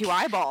own two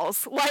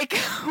eyeballs. Like,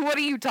 what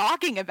are you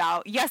talking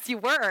about? Yes, you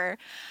were.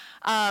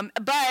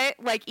 But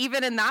like,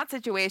 even in that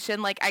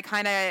situation, like I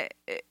kind of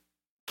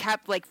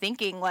kept like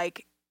thinking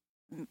like,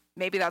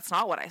 maybe that's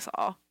not what I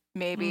saw.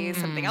 Maybe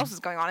something else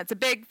is going on. It's a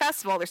big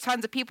festival. There's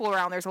tons of people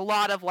around. There's a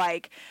lot of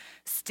like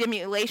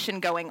stimulation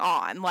going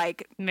on.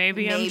 Like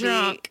maybe I'm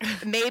drunk.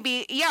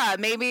 Maybe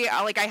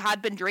like I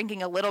had been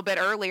drinking a little bit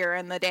earlier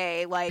in the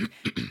day. Like,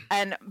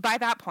 and by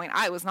that point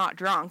I was not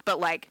drunk,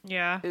 but like,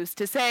 who's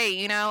to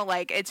say,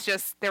 like it's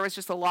just, there was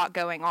just a lot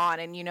going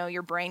on and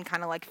your brain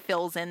kind of like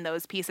fills in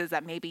those pieces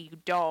that maybe you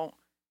don't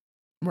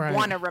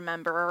want to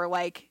remember or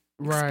like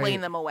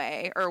explain them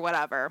away or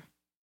whatever.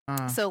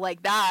 So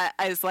like that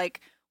is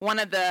like one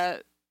of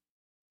the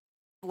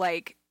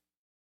like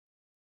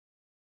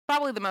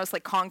probably the most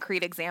like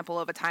concrete example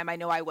of a time I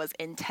know I was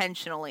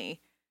intentionally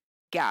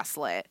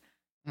gaslit.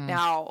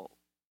 Now,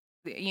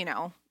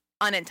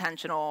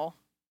 unintentional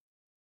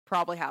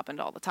probably happened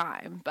all the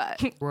time,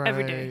 but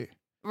every day.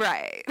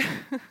 Right.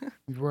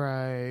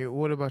 Right.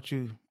 What about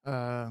you,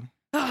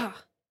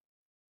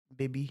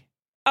 baby?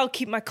 I'll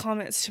keep my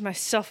comments to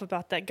myself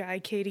about that guy,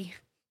 Katie.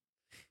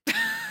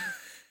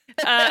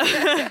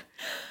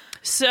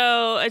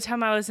 So a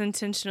time I was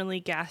intentionally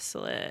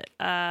gaslit.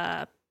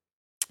 Do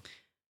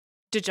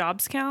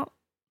jobs count?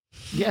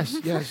 Yes.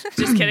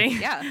 Just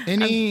kidding. Yeah.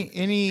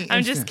 Any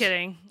I'm just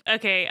kidding.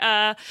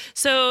 Okay.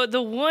 So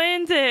the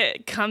one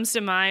that comes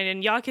to mind,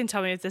 and y'all can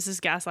tell me if this is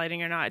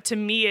gaslighting or not. To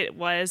me, it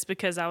was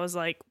because I was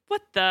like,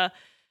 what the?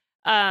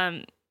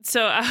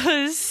 So I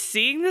was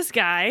seeing this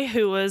guy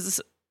who was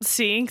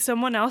seeing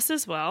someone else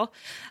as well.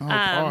 Oh,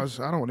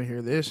 pause. I don't want to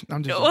hear this.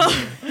 I'm just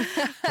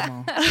come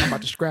on. I'm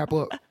about to scrap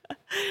up.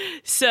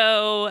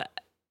 So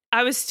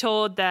I was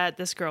told that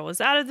this girl was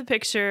out of the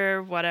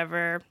picture,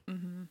 whatever.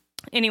 Mm-hmm.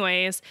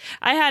 Anyways,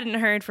 I hadn't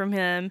heard from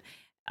him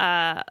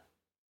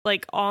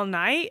like all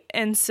night.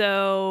 And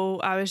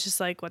so I was just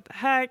like, what the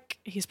heck?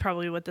 He's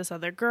probably with this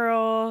other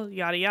girl,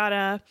 yada,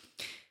 yada.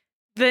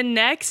 The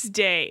next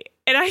day,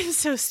 and I'm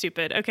so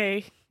stupid,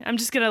 okay? I'm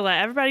just going to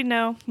let everybody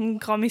know. You can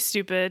call me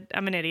stupid.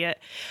 I'm an idiot.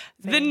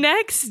 Same. The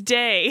next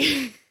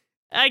day,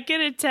 I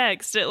get a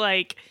text at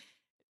like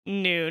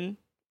noon.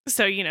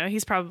 So,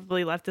 he's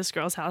probably left this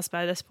girl's house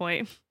by this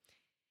point.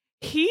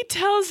 He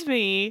tells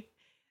me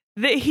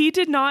that he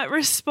did not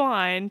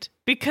respond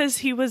because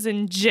he was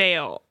in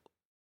jail.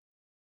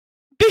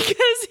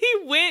 Because he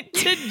went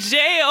to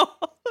jail.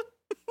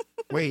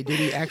 Wait, did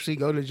he actually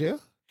go to jail?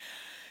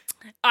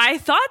 I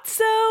thought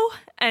so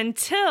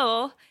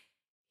until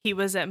he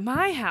was at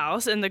my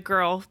house and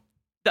the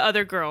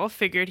other girl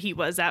figured he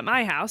was at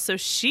my house. So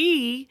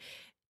she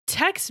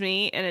texts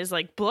me and is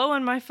like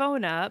blowing my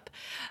phone up.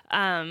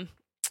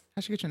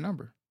 How'd she get your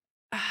number?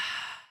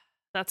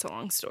 That's a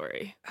long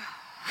story.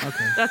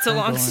 Okay. That's a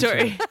long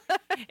story.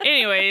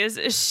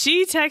 Anyways,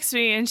 she texts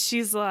me and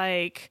she's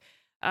like,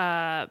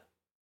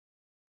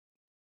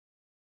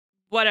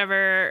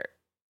 whatever,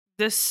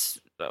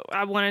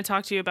 I want to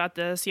talk to you about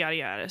this, yada,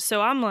 yada.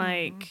 So I'm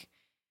like,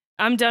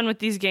 I'm done with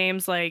these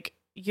games. Like,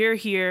 you're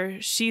here.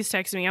 She's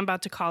texting me. I'm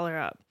about to call her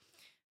up.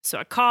 So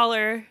I call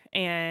her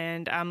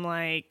and I'm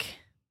like,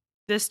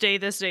 this day.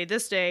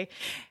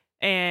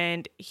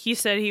 And he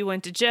said he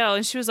went to jail.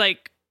 And she was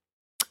like,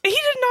 he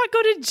did not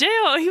go to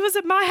jail. He was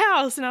at my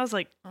house. And I was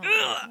like,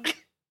 ugh.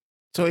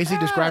 So is he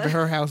describing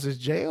her house as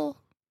jail?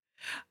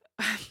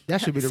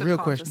 That should be the real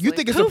question. You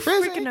think it's Who a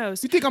prison? freaking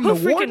knows? You think I'm Who the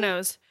freaking warden?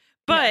 knows?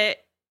 But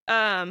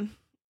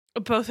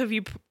both of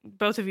you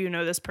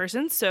know this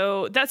person,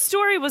 so that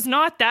story was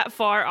not that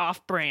far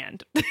off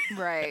brand.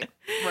 Right.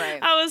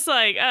 I was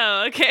like,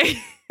 oh, okay.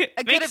 It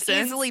could Makes have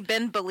sense. easily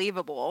been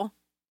believable.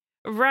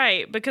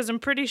 Right, because I'm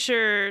pretty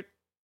sure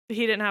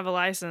he didn't have a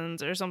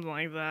license or something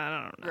like that.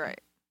 I don't know. Right.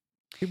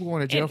 People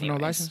going to jail for no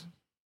Anyways. license?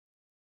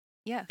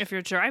 Yeah. If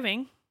you're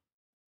driving.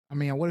 I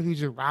mean, what if you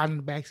just riding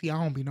in the backseat?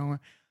 I don't be knowing.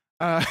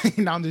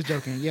 No, I'm just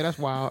joking. Yeah, that's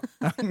wild.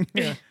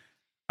 Yeah.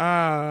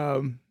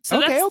 So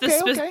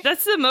Okay.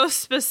 that's the most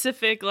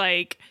specific,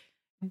 like,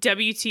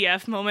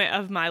 WTF moment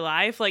of my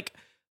life. Like,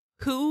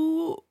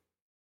 who?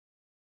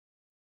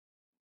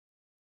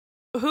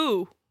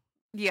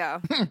 Yeah.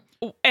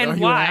 And Are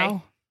you why?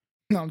 Al?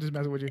 No, I'm just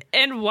messing with you.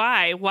 And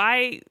why?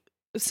 Why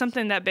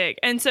something that big?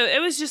 And so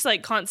it was just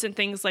like constant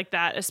things like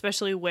that,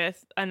 especially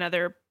with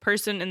another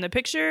person in the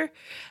picture.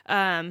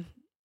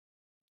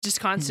 Just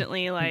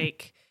constantly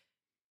like,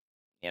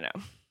 you know.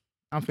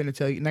 I'm finna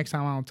tell you, next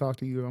time I don't talk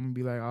to you, I'm gonna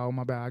be like, oh,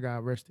 my bad, I got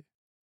arrested.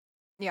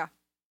 Yeah.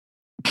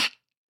 I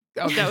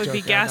was That just would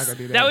be joking. I'm not gas. gonna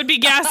do That would be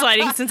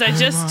gaslighting since I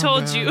just Oh, my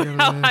told bad, you I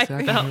how got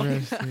I felt.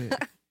 arrested.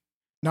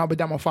 No,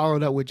 but I'm gonna follow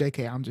it up with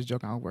JK. I'm just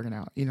joking. I was working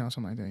out,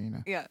 something like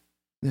that, Yeah.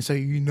 And so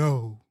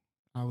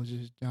I was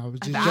just I've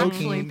joking.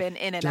 actually been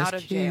in and Just out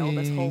of jail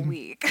this whole kidding.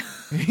 week.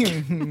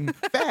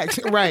 Facts,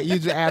 right? You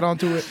just add on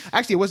to it.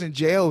 Actually, it wasn't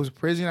jail; it was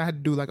prison. I had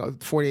to do like a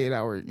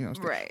 48-hour, stint,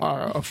 Right.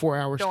 or a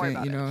 4-hour Don't worry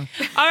stint. about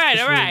All right.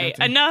 Just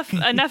really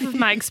nothing. Enough of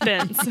my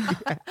expense.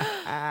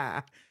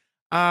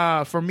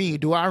 For me,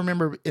 do I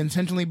remember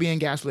intentionally being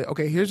gaslit?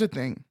 Okay, here's the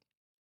thing.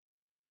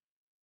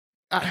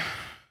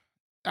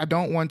 I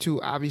don't want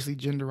to obviously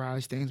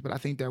genderize things, but I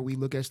think that we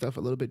look at stuff a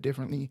little bit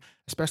differently,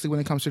 especially when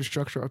it comes to the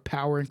structure of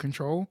power and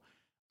control.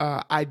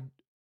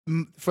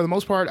 For the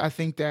most part, I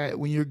think that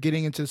when you're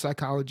getting into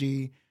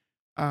psychology,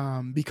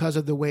 because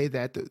of the way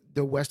that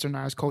the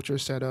westernized culture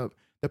is set up,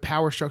 the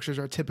power structures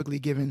are typically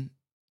given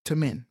to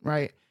men,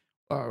 right?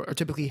 Are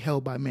typically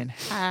held by men.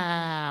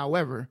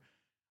 However,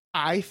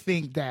 I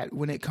think that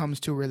when it comes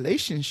to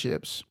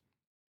relationships,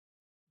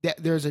 that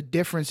there's a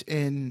difference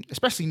in,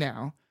 especially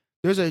now,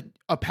 there's a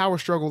power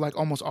struggle like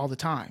almost all the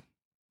time,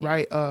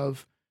 right? So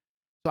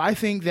I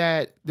think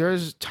that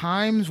there's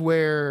times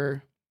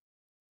where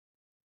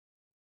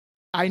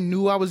I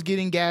knew I was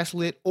getting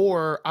gaslit,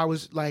 or I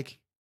was like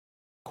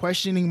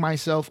questioning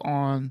myself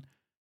on,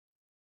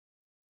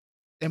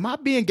 am I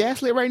being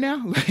gaslit right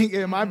now? Like,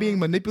 am I being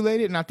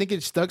manipulated? And I think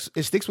it sticks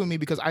with me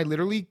because I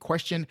literally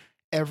question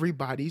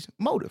everybody's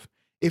motive.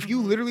 If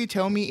you literally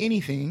tell me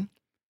anything,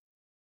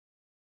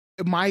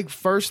 my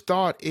first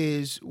thought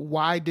is,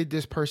 why did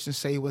this person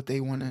say what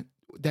they wanted,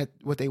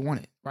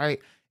 right?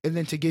 And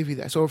then to give you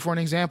that. So for an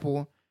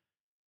example,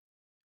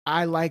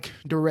 I like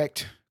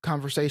direct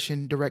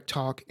conversation, direct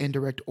talk, and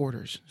direct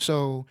orders.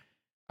 So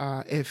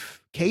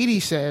if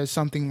Katie says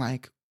something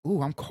like,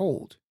 ooh, I'm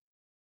cold,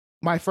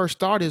 my first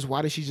thought is,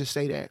 why did she just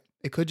say that?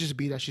 It could just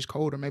be that she's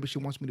cold, or maybe she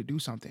wants me to do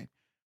something.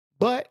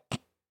 But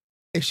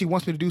if she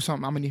wants me to do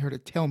something, I'm gonna need her to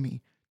tell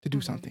me to do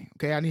something.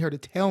 Okay, I need her to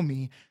tell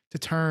me to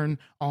turn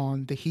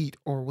on the heat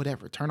or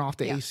whatever, turn off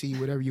the AC,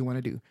 whatever you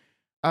want to do.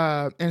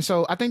 And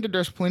so I think that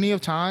there's plenty of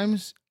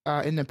times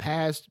in the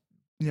past,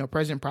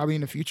 present, probably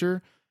in the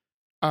future,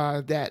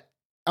 that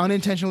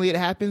unintentionally it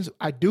happens.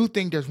 I do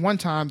think there's one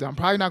time that I'm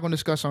probably not going to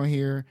discuss on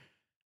here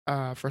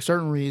for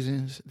certain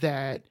reasons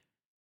that,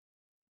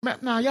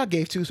 y'all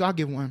gave two, so I'll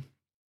give one.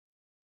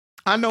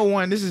 I know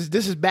one. This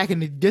is back in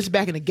the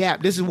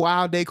gap. This is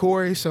Wild Day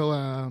Corey. So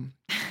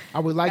I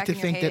would like to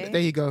think that,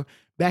 there you go.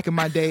 Back in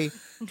my day,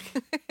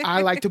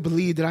 I like to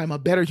believe that I'm a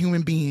better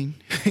human being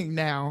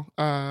now.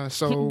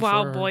 So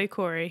Wild Boy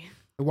Corey.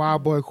 The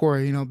Wild Boy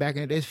Corey, back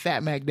in the days,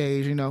 Fat Mac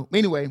days,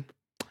 Anyway,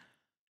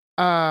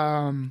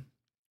 I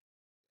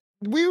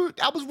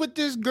was with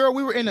this girl.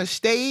 We were in a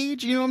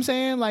stage, you know what I'm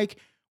saying? Like,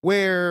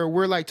 where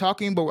we're like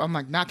talking, but I'm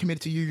like not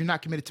committed to you. You're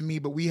not committed to me,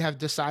 but we have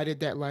decided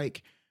that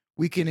like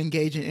we can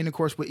engage in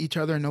intercourse with each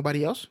other and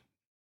nobody else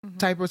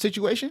type of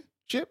situation.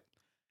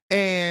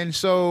 And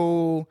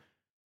so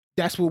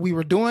that's what we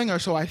were doing, or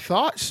so I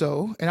thought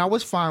so. And I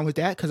was fine with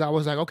that because I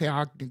was like, okay,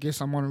 I guess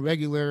I'm on a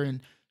regular and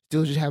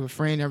still just have a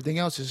friend and everything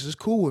else. This is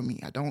cool with me.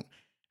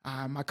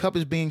 My cup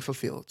is being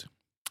fulfilled.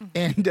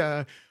 And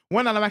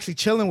one night I'm actually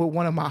chilling with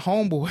one of my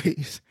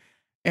homeboys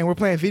and we're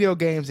playing video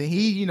games and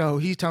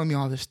he's telling me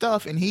all this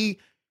stuff and he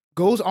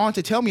goes on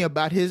to tell me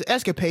about his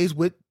escapades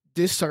with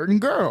this certain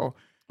girl.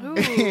 Ooh.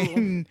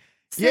 And,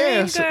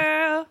 Same so,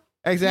 girl.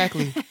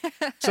 exactly.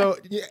 So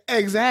yeah,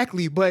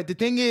 exactly. But the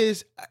thing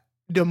is,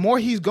 the more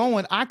he's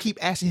going, I keep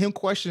asking him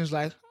questions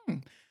like,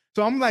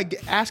 So I'm like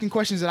asking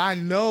questions that I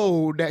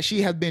know that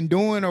she has been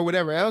doing or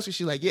whatever else. And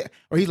she's like, yeah.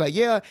 Or he's like,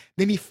 yeah.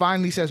 Then he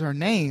finally says her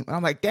name. And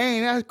I'm like,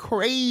 dang, that's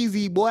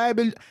crazy, boy. I've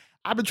been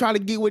trying to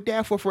get with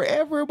that for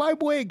forever. My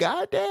boy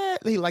got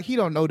that. He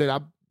don't know that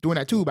I'm doing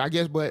that too, but I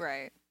guess, but.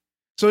 Right.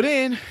 So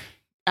then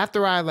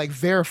after I like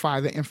verify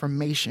the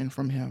information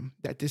from him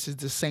that this is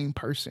the same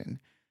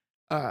person,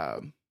 I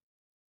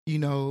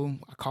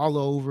call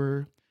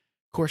over.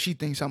 Of course, she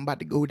thinks something about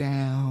to go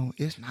down.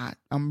 It's not.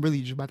 I'm really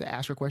just about to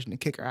ask her a question and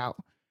kick her out.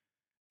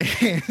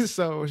 And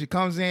so she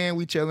comes in,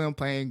 we chilling,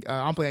 playing.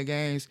 I'm playing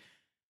games.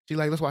 She's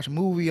like, let's watch a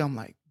movie. I'm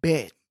like,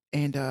 bet.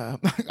 And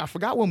I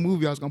forgot what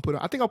movie I was gonna put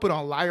on. I think I'll put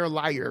on Liar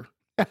Liar.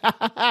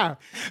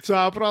 So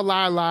I put on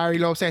Liar Liar, you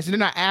know what I'm saying? So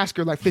then I ask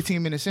her like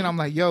 15 minutes in, I'm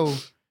like, yo,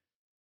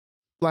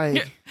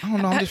 like, I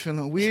don't know, I'm just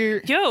feeling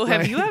weird. Yo,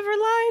 have Like, you ever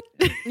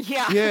lied?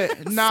 Yeah. Yeah,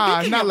 nah,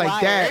 Speaking not of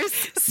like that.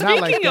 liars. Not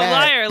like Speaking of that.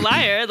 liar,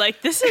 liar,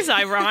 like this is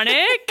ironic.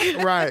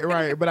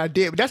 Right. But I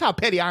did. But that's how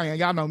petty I am.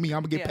 Y'all know me.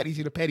 I'm gonna get Yeah. petty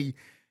to the petty.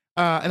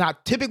 And I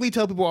typically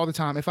tell people all the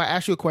time, if I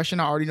ask you a question,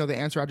 I already know the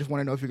answer. I just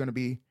want to know if you're gonna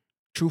be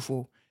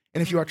truthful.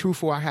 And if you are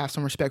truthful, I have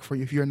some respect for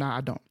you. If you're not,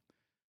 I don't.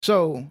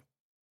 So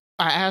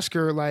I ask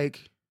her,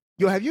 like,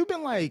 yo, have you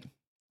been like,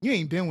 you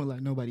ain't been with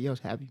like nobody else,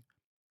 have you?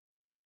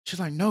 She's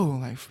like, no,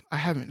 like I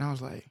haven't. And I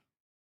was like,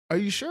 are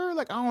you sure?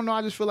 Like, I don't know.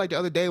 I just feel like the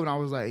other day when I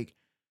was like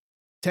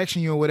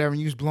texting you or whatever and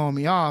you was blowing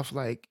me off,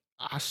 like,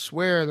 I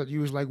swear that you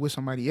was like with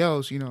somebody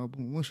else, you know. But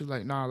when she was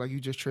like, nah, like you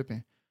just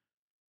tripping.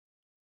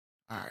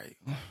 All right,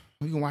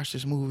 we can watch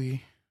this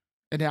movie.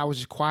 And then I was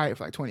just quiet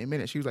for like 20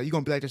 minutes. She was like, you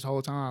gonna be like this the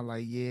whole time?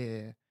 Like,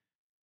 yeah.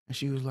 And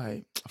she was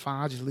like,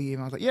 fine, I'll just leave.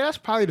 And I was like, yeah, that's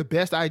probably the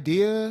best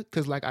idea.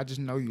 Cause like, I just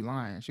know you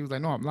lying. She was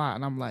like, no, I'm lying.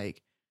 And I'm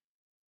like,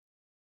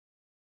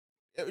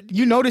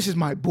 you know, this is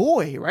my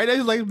boy, right?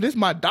 It's like, this is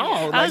my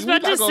dog. I was Like,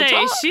 about we to not gonna say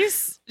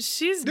talk.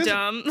 she's This-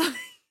 dumb.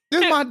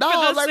 This is my For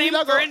dog. the Like, we same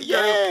not gonna, friend group.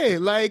 yeah.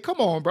 Like, come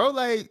on, bro.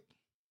 Like,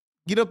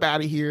 get up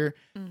out of here.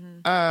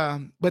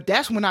 But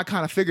that's when I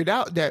kind of figured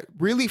out that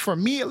really, for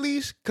me at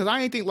least, because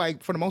I ain't think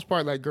like for the most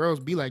part like girls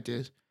be like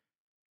this.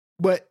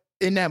 But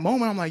in that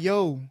moment, I'm like,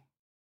 yo,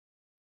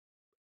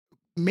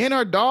 men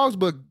are dogs,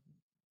 but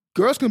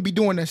girls can be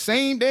doing the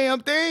same damn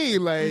thing.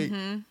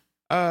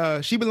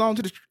 Like, she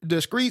belonged to the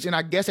streets, and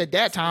I guess at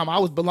that time I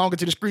was belonging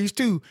to the streets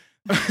too.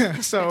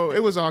 So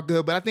it was all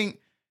good. But I think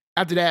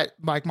after that,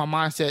 like my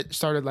mindset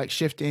started like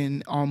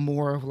shifting on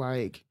more of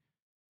like,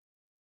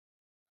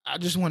 I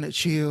just want to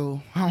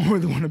chill. I don't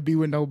really want to be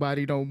with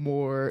nobody no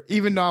more.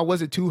 Even though I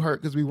wasn't too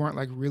hurt because we weren't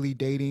like really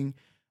dating.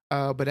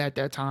 But at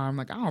that time,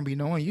 like, I don't be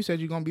knowing. You said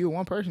you're going to be with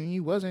one person and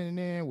you wasn't, and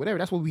then whatever.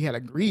 That's what we had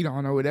agreed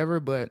on or whatever.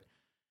 But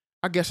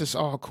I guess it's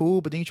all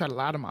cool. But then you try to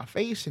lie to my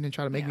face and then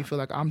try to make me feel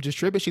like I'm just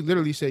tripping. She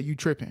literally said, you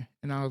tripping.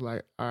 And I was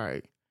like, all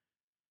right,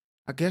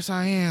 I guess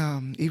I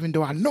am. Even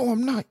though I know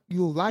I'm not.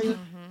 You a liar.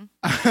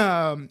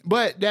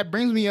 But that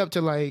brings me up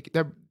to like,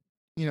 that,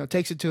 you know,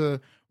 takes it to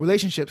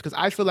relationships. Because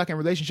I feel like in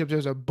relationships,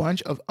 there's a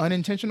bunch of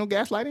unintentional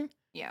gaslighting.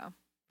 Yeah.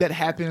 That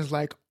happens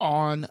like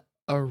on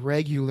a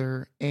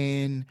regular,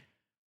 and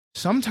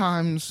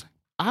sometimes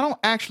I don't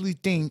actually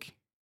think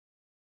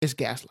it's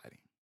gaslighting.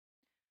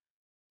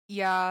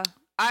 Yeah.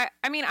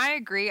 I mean, I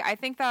agree. I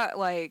think that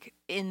like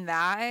in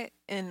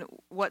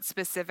what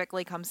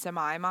specifically comes to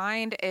my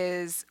mind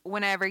is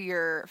whenever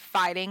you're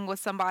fighting with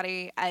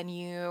somebody and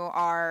you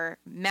are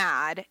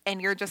mad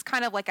and you're just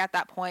kind of like at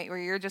that point where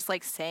you're just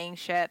like saying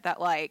shit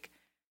that like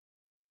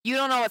you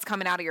don't know what's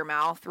coming out of your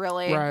mouth,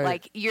 really. Right.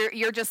 Like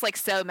you're just like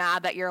so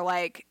mad that you're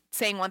like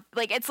saying one,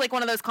 like it's like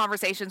one of those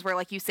conversations where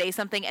like you say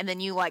something and then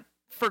you like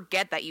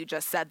forget that you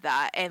just said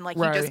that, and like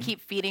you just Right.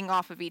 keep feeding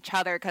off of each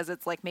other because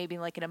it's like maybe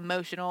like an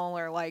emotional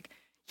or like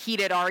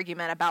heated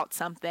argument about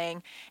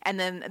something, and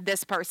then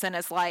this person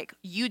is like,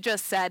 you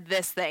just said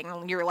this thing,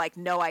 and you're like,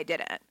 no, I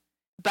didn't.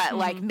 But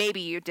like maybe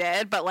you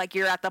did, but like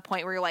you're at the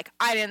point where you're like,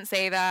 I didn't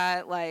say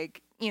that,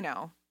 like, you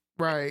know.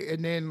 Right.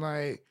 And then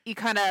like, You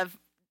kind of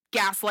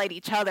gaslight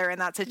each other in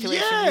that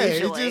situation yeah,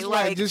 usually. it's just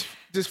like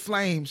just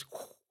flames.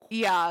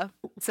 Yeah.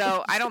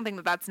 So I don't think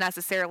that that's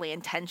necessarily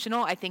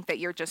intentional. I think that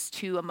you're just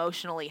too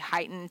emotionally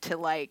heightened to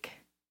like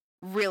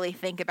really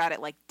think about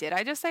it. Like, did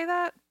I just say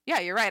that? Yeah,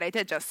 you're right. I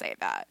did just say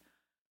that.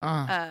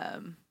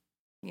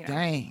 You know.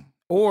 Dang.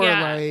 Or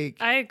Yeah, like,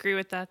 I agree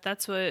with that.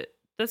 That's what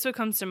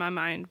comes to my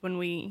mind when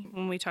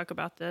we talk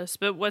about this.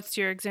 But what's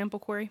your example,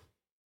 Corey?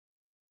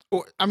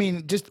 or I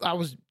mean, just I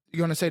was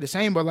gonna say the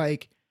same, but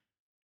like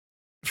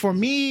for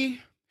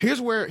me, here's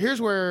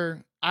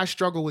where I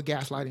struggle with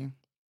gaslighting.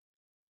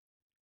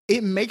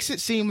 It makes it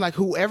seem like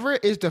whoever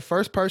is the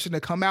first person to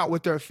come out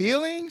with their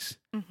feelings,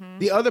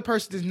 the other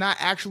person is not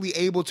actually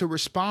able to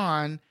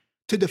respond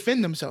to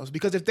defend themselves.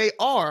 Because if they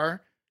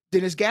are,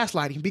 then it's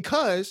gaslighting.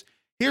 Because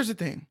here's the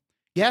thing.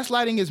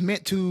 Gaslighting is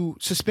meant to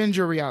suspend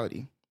your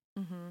reality.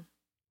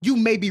 You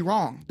may be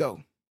wrong,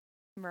 though.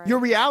 Right. Your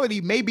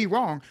reality may be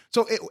wrong.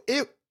 So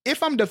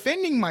if I'm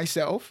defending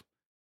myself,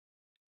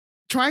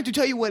 trying to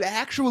tell you what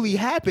actually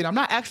happened, I'm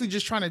not actually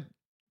just trying to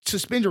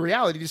suspend your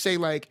reality to say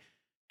like,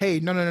 hey,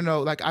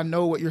 no. Like, I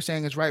know what you're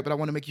saying is right, but I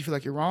want to make you feel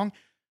like you're wrong.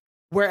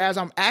 Whereas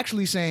I'm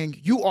actually saying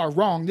you are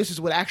wrong. This is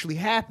what actually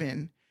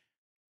happened.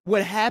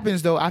 What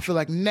happens though, I feel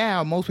like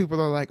now most people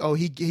are like, oh,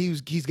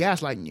 he's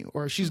gaslighting you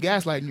or she's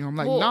gaslighting you. I'm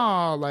like,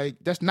 nah, like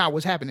that's not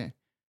what's happening.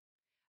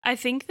 I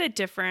think the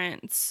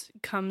difference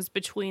comes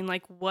between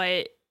like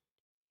what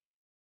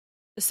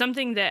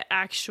something that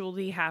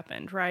actually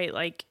happened, right?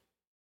 Like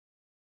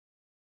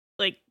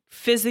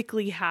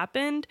physically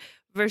happened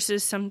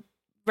versus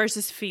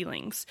versus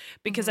feelings,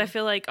 because I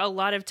feel like a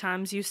lot of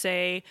times you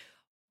say,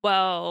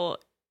 well,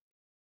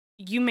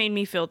 you made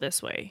me feel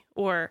this way,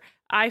 or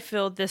I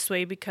feel this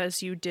way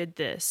because you did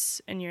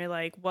this. And you're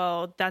like,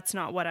 well, that's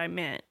not what I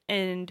meant.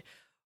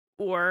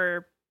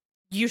 Or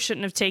you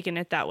shouldn't have taken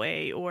it that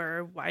way.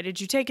 Or why did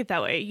you take it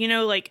that way? You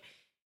know, like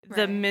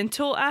the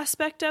mental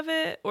aspect of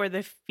it or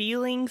the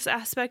feelings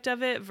aspect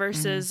of it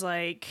versus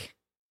like,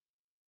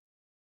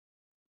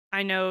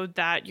 I know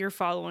that you're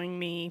following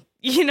me,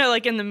 you know,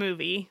 like in the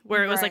movie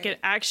where it was like an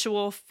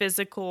actual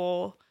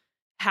physical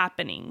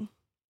happening.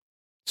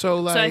 So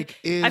like,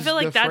 I feel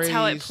like that's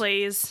how it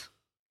plays.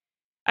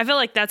 I feel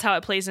like that's how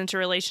it plays into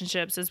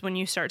relationships, is when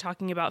you start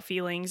talking about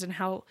feelings and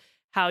how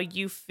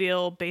you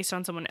feel based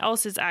on someone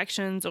else's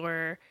actions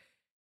or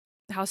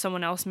how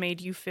someone else made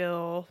you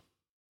feel.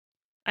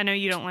 I know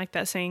you don't like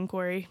that saying,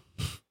 Corey.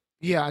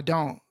 Yeah, I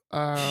don't.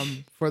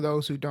 For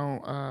those who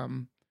don't,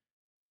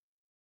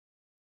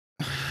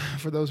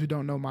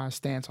 know my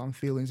stance on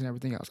feelings and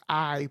everything else,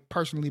 I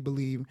personally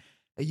believe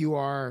that you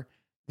are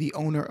the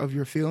owner of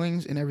your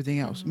feelings and everything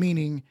else.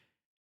 Meaning,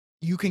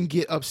 you can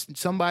get up.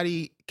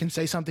 Somebody can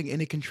say something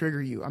and it can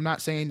trigger you. I'm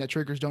not saying that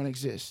triggers don't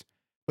exist,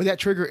 but that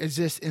trigger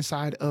exists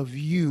inside of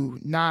you,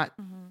 not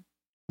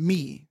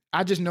me.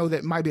 I just know that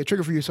it might be a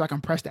trigger for you, so I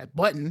can press that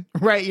button,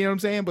 right? You know what I'm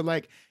saying? But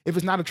like, if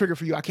it's not a trigger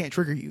for you, I can't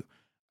trigger you.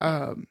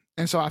 And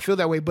so I feel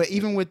that way. But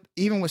even with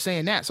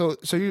saying that, so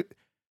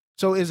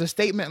is a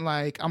statement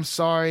like, I'm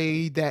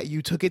sorry that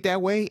you took it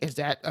that way, is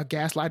that a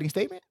gaslighting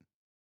statement?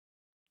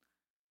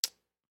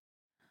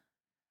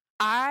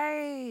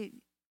 I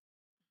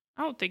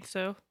don't think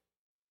so.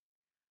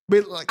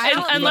 But like,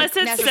 unless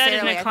it's said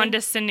in a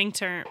condescending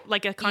term,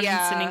 like a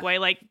condescending way,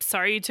 like,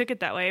 sorry you took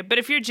it that way. But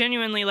if you're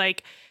genuinely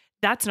like,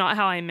 that's not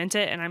how I meant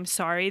it, and I'm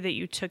sorry that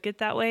you took it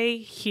that way,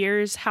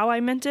 here's how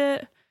I meant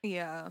it.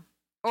 Yeah.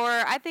 Or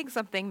I think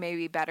something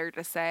maybe better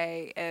to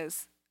say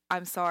is,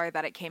 I'm sorry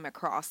that it came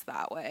across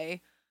that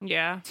way.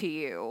 Yeah. To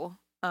you.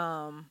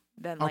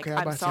 Then like,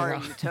 I'm sorry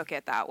you took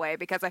it that way,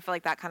 because I feel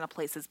like that kind of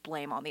places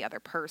blame on the other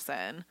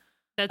person.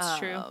 That's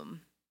true.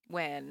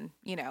 When,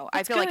 you know,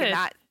 I feel like in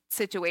that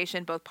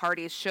situation, both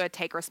parties should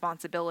take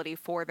responsibility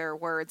for their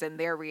words and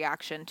their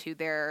reaction to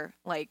their,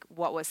 like,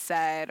 what was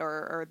said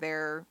or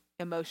their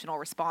emotional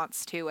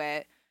response to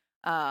it.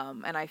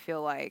 And I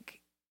feel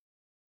like,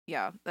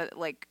 that,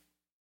 like,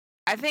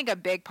 I think a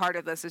big part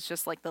of this is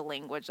just like the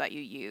language that you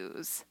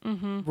use.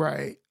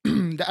 Right.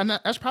 And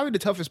that's probably the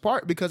toughest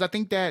part, because I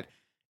think that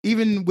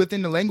even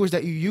within the language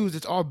that you use,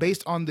 it's all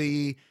based on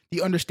the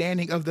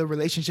understanding of the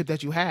relationship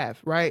that you have,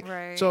 right?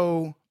 Right.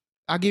 So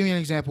I'll give you an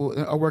example,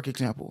 a work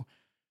example.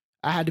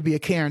 I had to be a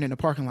Karen in the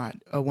parking lot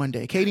one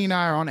day. Katie and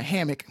I are on a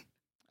hammock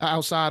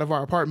outside of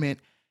our apartment.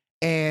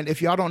 And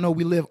if y'all don't know,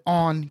 we live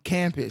on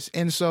campus.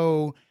 And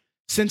so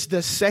since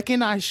the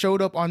second I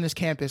showed up on this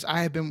campus,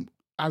 I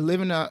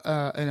live in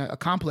a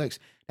complex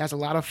that has a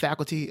lot of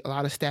faculty, a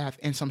lot of staff,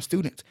 and some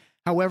students.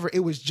 However, it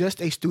was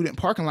just a student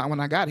parking lot when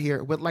I got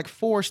here with like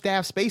 4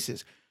 staff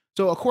spaces.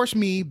 So of course,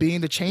 me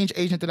being the change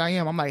agent that I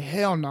am, I'm like,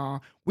 hell nah,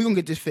 we're going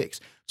to get this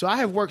fixed. So I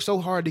have worked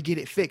so hard to get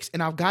it fixed,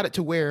 and I've got it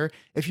to where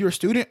if you're a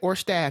student or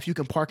staff, you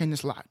can park in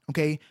this lot,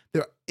 okay?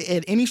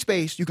 At any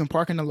space, you can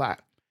park in the lot.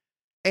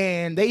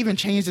 And they even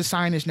changed the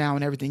signage now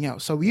and everything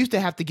else. So we used to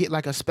have to get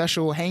like a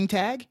special hang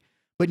tag,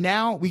 but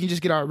now we can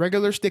just get our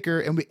regular sticker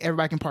and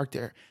everybody can park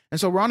there. And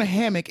so we're on a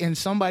hammock and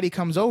somebody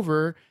comes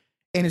over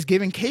and is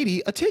giving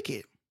Katie a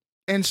ticket.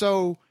 And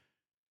so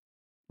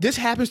this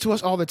happens to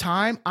us all the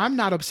time. I'm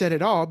not upset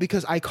at all,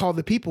 because I call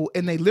the people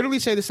and they literally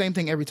say the same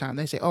thing every time.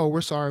 They say, oh,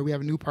 we're sorry. We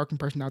have a new parking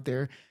person out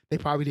there. They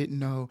probably didn't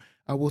know.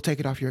 We'll take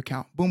it off your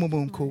account. Boom, boom,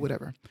 boom. Cool,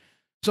 whatever.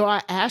 So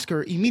I ask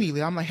her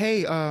immediately. I'm like,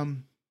 hey,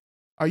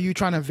 are you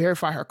trying to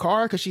verify her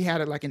car? Because she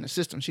had it like in the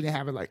system. She didn't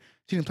have it like,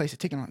 she didn't place a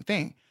ticket on the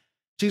thing.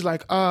 She's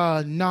like,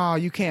 no,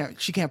 you can't.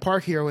 She can't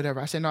park here or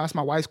whatever. I said, no, that's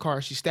my wife's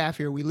car. She's staff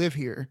here. We live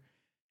here.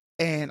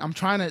 And I'm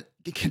trying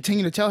to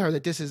continue to tell her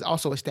that this is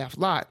also a staff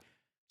lot.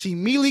 She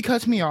immediately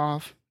cuts me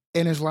off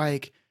and is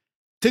like,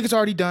 ticket's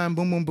already done,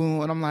 boom, boom,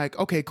 boom. And I'm like,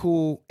 okay,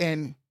 cool.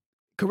 And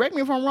correct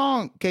me if I'm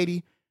wrong,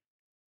 Katie.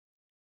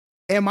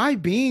 Am I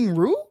being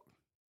rude?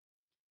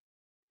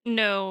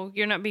 No,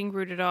 you're not being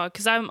rude at all.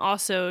 Because I'm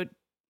also,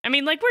 I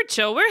mean, like, we're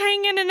chill. We're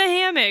hanging in a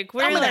hammock.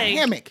 We're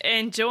like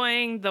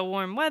enjoying the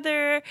warm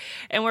weather.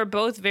 And we're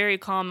both very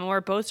calm. And we're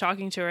both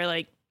talking to her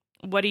like,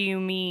 what do you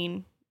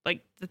mean?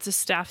 Like, it's a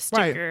staff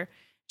sticker. Right.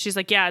 She's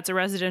like, yeah, it's a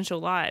residential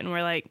lot. And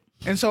we're like,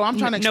 and so I'm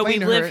trying to explain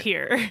to her. No, we live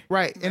here.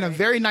 Right. In a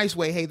very nice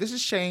way. Hey, this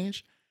has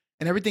changed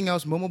and everything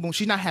else. Boom, boom, boom.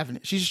 She's not having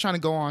it. She's just trying to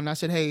go on. And I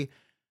said, hey,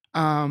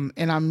 and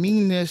I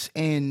mean this.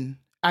 And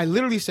I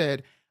literally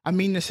said, I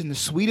mean this in the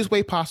sweetest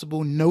way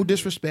possible. No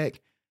disrespect.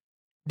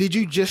 Did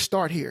you just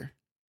start here?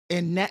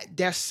 And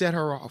that set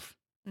her off.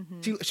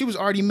 She was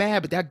already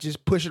mad, but that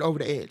just pushed it over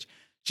the edge.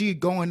 She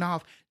going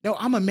off. No,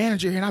 I'm a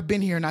manager here and I've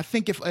been here. And I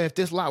think if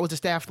this lot was a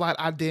staff lot,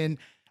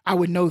 I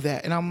would know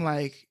that. And I'm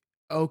like,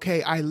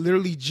 okay, I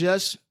literally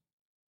just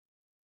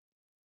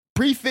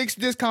prefixed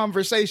this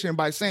conversation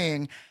by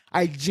saying,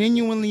 I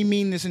genuinely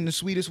mean this in the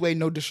sweetest way,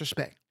 no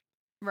disrespect.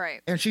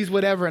 Right. And she's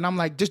whatever. And I'm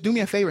like, just do me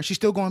a favor. She's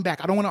still going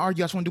back. I don't want to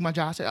argue. I just want to do my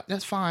job. I said,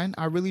 that's fine.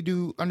 I really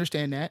do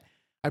understand that.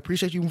 I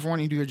appreciate you for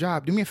wanting to do your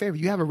job. Do me a favor.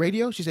 You have a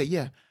radio? She said,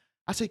 yeah.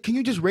 I said, can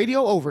you just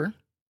radio over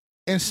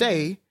and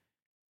say,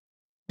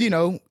 you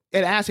know,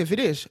 and ask if it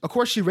is. Of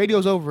course, she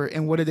radios over.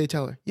 And what did they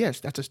tell her? Yes,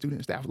 that's a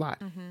student staff lie.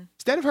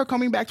 Instead of her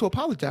coming back to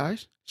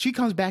apologize, she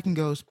comes back and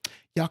goes,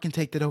 y'all can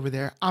take that over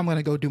there. I'm going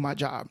to go do my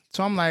job.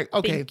 So I'm like,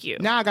 okay, Thank you.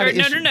 now I got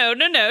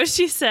to No.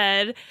 She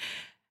said,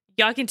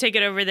 y'all can take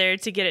it over there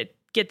to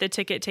get the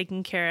ticket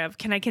taken care of.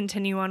 Can I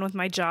continue on with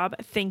my job?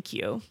 Thank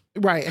you.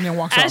 Right. And then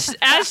walks off.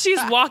 As she's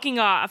walking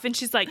off and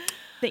she's like,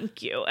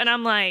 thank you. And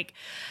I'm like,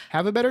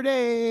 have a better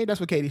day. That's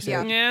what Katie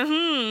said.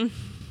 Yeah.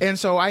 And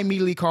so I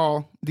immediately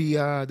call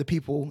the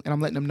people and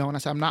I'm letting them know. And I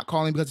said, I'm not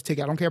calling because of the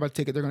ticket. I don't care about the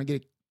ticket. They're going to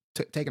get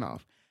it taken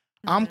off.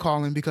 I'm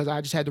calling because I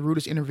just had the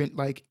rudest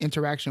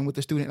interaction with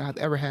the student I've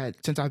ever had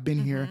since I've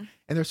been here.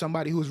 And there's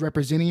somebody who's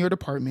representing your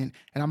department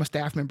and I'm a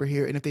staff member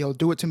here. And if they'll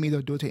do it to me,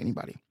 they'll do it to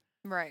anybody.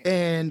 Right.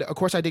 And of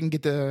course I didn't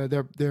get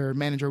their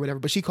manager or whatever,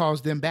 but she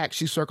calls them back.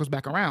 She circles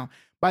back around.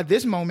 By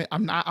this moment,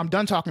 I'm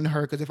done talking to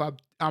her because if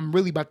I'm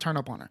really about to turn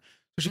up on her.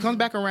 So she comes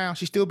back around.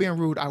 She's still being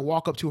rude. I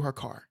walk up to her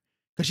car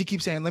because she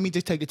keeps saying, let me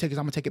just take the tickets.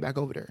 I'm going to take it back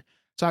over there.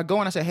 So I go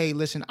and I say, hey,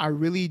 listen, I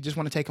really just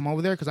want to take them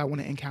over there because I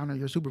want to encounter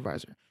your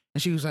supervisor.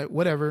 And she was like,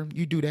 whatever,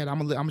 you do that.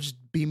 I'm gonna just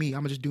be me.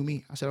 I'm gonna just do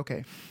me. I said,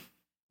 okay,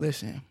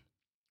 listen,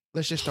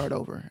 let's just start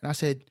over. And I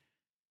said,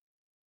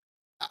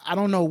 I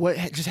don't know what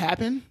just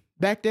happened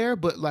back there,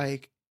 but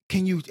like,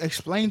 can you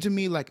explain to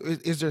me, like,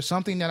 is there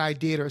something that I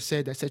did or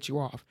said that set you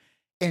off?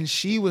 And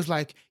she was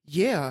like,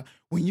 yeah,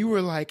 when you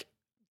were like,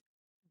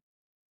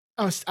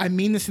 I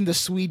mean this in the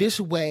sweetest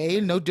way,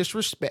 no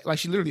disrespect. Like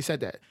she literally said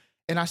that.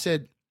 And I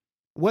said,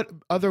 what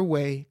other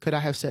way could I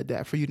have said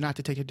that for you not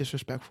to take it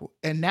disrespectful?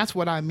 And that's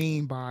what I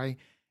mean by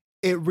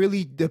it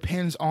really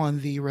depends on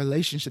the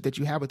relationship that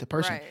you have with the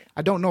person. Right.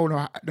 I don't know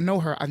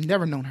her. I've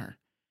never known her.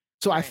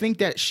 So I think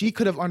that she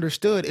could have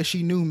understood if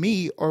she knew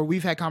me or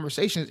we've had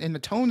conversations in the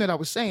tone that I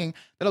was saying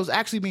that I was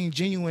actually being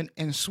genuine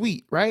and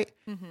sweet, right?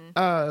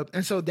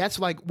 And so that's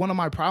like one of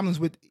my problems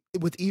with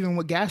even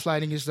with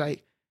gaslighting is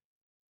like,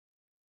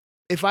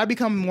 if I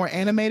become more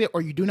animated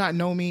or you do not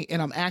know me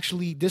and I'm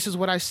actually, this is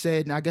what I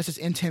said, and I guess it's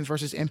intent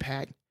versus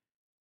impact,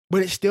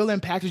 but it still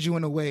impacted you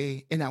in a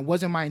way, and that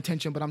wasn't my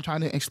intention, but I'm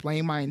trying to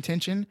explain my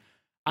intention.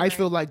 I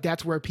feel like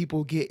that's where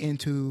people get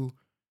into,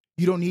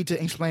 you don't need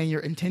to explain your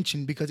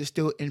intention because it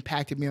still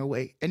impacted me in a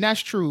way. And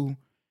that's true.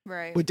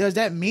 Right. But does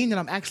that mean that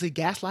I'm actually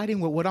gaslighting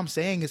where what I'm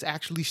saying is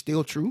actually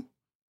still true?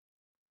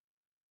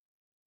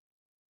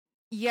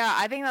 Yeah,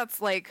 I think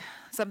that's like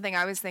something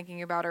I was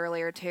thinking about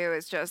earlier too,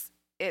 is just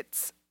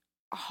it's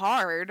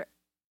hard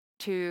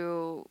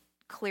to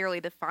clearly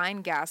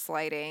define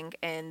gaslighting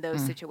in those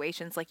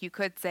situations. Like you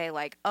could say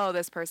like, oh,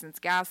 this person's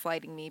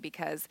gaslighting me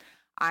because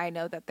I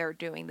know that they're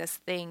doing this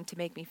thing to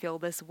make me feel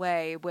this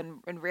way, when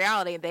in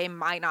reality they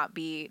might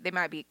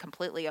be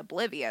completely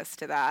oblivious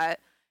to that.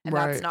 And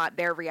that's not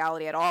their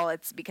reality at all.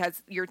 It's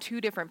because you're two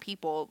different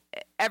people.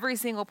 Every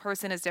single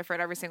person is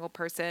different. Every single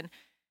person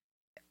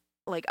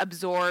like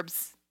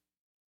absorbs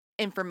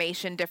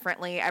information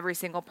differently. Every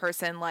single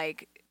person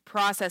like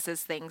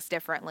processes things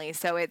differently.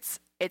 So it's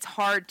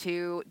hard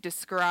to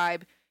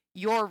describe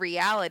your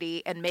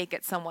reality and make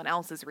it someone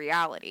else's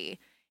reality.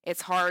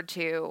 It's hard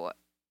to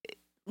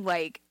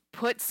like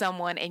put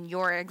someone in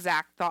your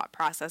exact thought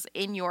process,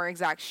 in your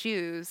exact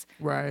shoes,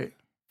 right,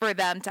 for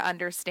them to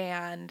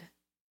understand,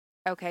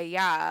 okay,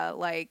 yeah,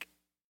 like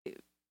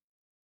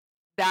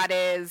that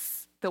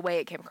is the way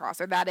it came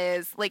across, or that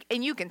is like,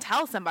 and you can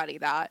tell somebody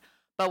that,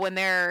 but when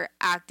they're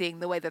acting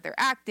the way that they're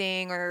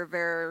acting, or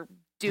they're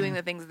doing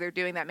the things that they're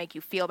doing that make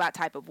you feel that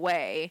type of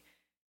way,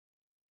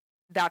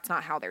 that's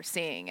not how they're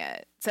seeing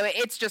it. So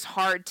it's just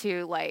hard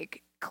to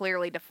like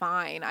clearly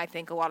define, I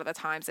think, a lot of the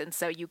times. And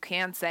so you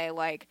can say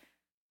like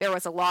there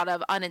was a lot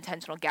of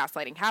unintentional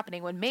gaslighting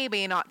happening, when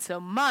maybe not so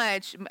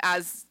much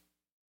as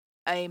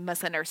a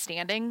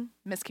misunderstanding,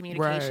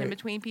 miscommunication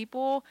between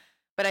people.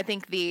 But I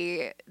think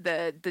the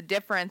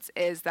difference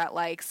is that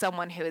like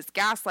someone who is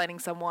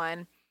gaslighting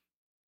someone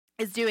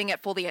is doing it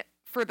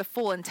for the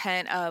full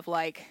intent of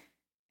like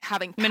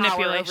having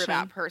power over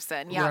that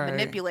person. Yeah,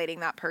 manipulating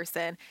that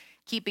person,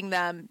 keeping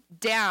them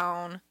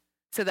down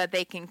so that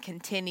they can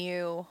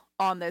continue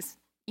on this,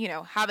 you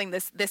know, having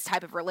this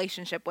type of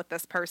relationship with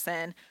this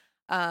person,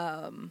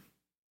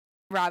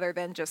 rather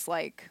than just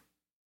like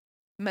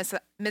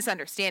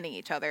misunderstanding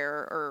each other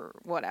or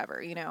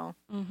whatever, you know.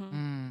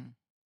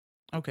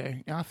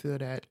 Okay, yeah, I feel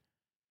that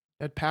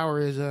power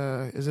is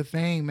a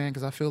thing, man,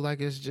 because I feel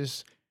like it's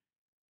just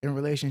in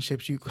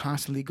relationships you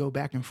constantly go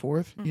back and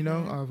forth, you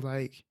know, of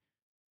like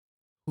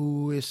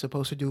who is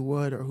supposed to do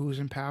what, or who's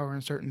in power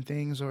in certain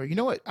things, or you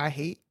know what I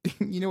hate?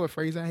 You know what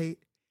phrase I hate?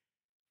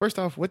 First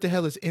off, what the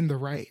hell is in the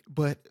right?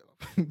 But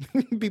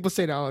people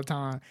say that all the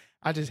time.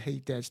 I just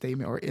hate that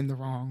statement, or in the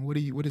wrong. What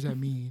does that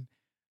mean?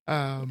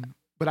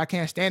 But I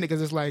can't stand it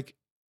because it's like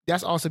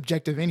that's all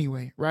subjective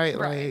anyway, right?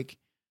 Like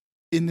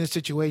in this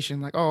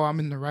situation, like, oh, I'm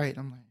in the right.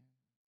 I'm like,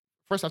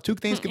 first off, two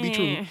things could be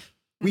true.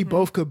 we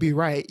both could be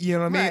right, you know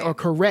what I mean? Right. Or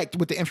correct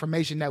with the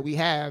information that we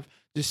have,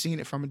 just seeing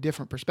it from a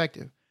different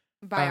perspective.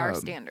 By our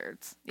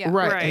standards. Yeah.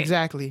 Right,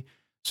 exactly.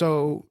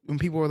 So when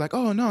people were like,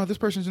 "Oh no, this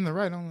person's in the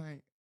right," I'm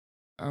like,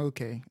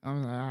 "Okay."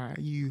 I'm like, "All right,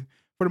 you."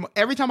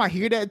 Every time I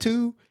hear that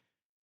too,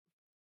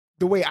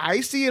 the way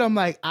I see it, I'm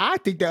like, I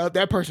think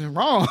that person's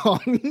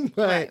wrong,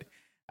 but Right.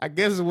 I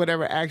guess it's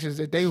whatever actions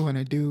that they want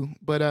to do.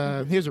 But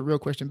here's a real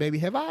question, baby: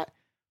 am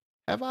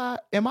I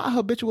a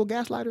habitual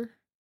gaslighter?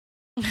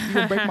 You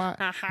gonna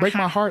break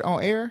my heart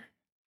on air?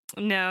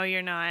 No,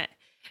 you're not.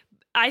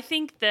 I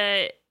think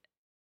that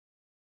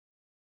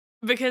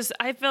because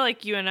I feel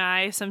like you and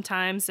I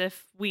sometimes,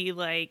 if we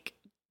like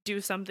do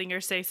something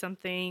or say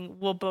something,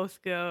 we'll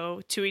both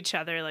go to each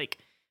other like,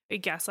 "Are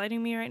you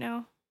gaslighting me right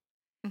now?"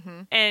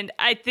 Mm-hmm. And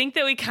I think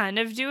that we kind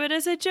of do it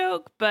as a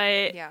joke,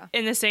 but Yeah.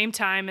 in the same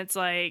time, it's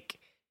like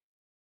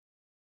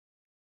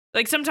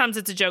sometimes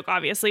it's a joke,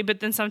 obviously, but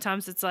then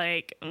sometimes it's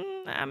like,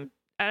 I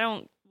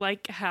don't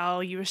like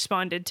how you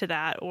responded to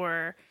that,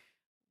 or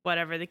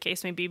whatever the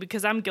case may be,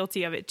 because I'm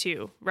guilty of it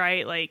too,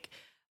 right? Like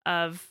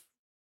of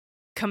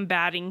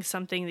combating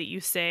something that you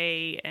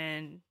say,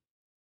 and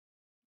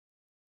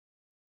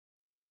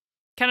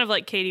kind of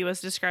like Katie was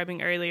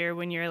describing earlier,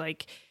 when you're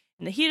like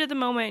in the heat of the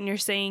moment and you're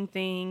saying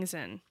things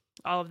and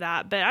all of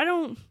that. But I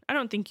don't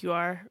think you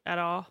are at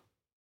all.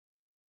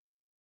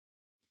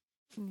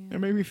 It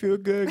made me feel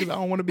good because I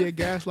don't want to be a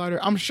gaslighter.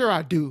 I'm sure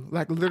I do.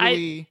 Like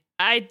literally.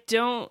 I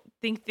don't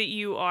think that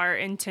you are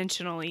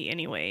intentionally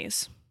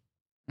anyways.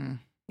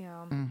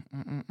 Yeah.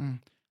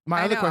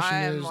 My other question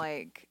I'm is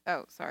like,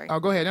 oh, sorry. Oh,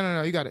 go ahead.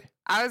 No, you got it.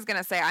 I was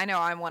gonna say, I know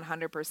I'm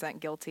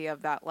 100% guilty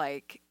of that.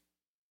 Like,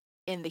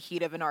 in the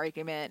heat of an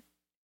argument,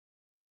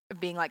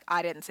 being like,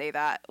 I didn't say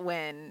that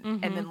when,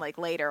 and then like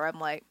later, I'm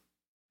like,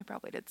 I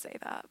probably did say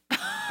that.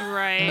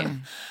 Right.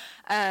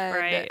 And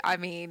Right. I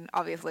mean,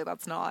 obviously,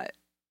 that's not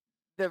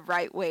the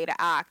right way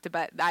to act,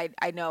 but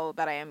I know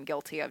that I am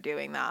guilty of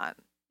doing that.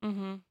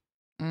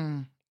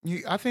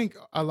 I think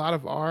a lot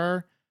of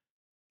our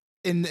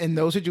in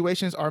those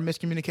situations, our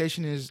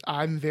miscommunication is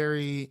I'm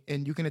very,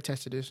 and you can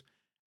attest to this.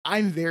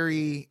 I'm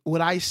very,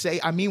 what I say,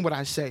 I mean what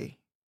I say,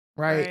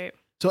 right?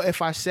 So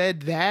if I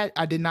said that,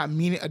 I did not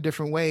mean it a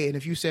different way. And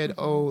if you said,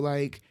 oh,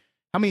 like,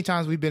 how many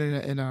times we've been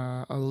in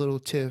a little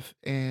tiff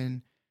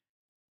and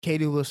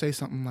Katie will say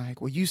something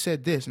like, well, you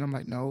said this. And I'm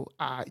like, no,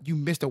 you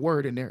missed a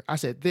word in there. I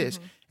said this.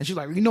 And she's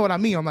like, you know what I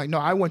mean? I'm like, no,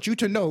 I want you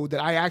to know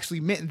that I actually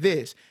meant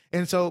this.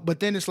 And so, but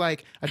then it's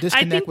like a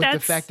disconnect with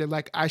the fact that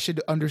like, I should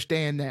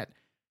understand that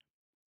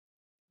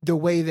the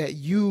way that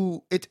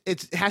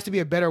it has to be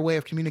a better way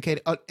of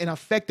communicating, an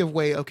effective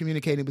way of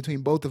communicating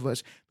between both of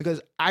us, because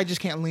I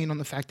just can't lean on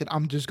the fact that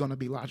I'm just going to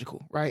be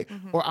logical, right?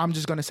 Or I'm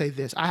just going to say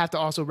this. I have to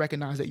also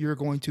recognize that you're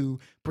going to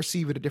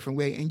perceive it a different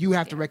way. And you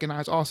have to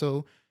recognize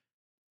also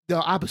the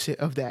opposite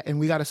of that. And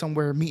we got to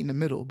somewhere meet in the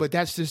middle. But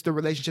that's just the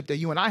relationship that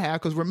you and I have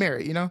because we're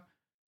married, you know?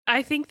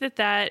 I think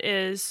that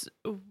is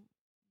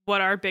what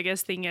our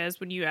biggest thing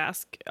is when you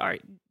ask, are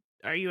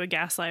you a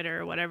gaslighter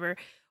or whatever?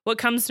 What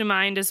comes to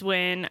mind is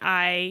when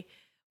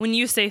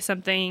you say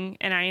something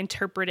and I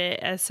interpret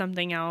it as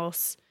something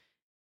else,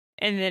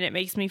 and then it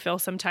makes me feel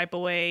some type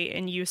of way,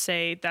 and you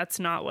say, that's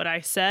not what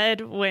I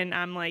said, when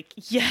I'm like,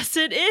 yes,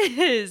 it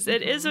is.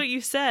 It is what you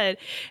said.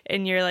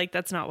 And you're like,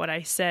 that's not what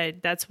I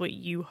said. That's what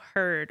you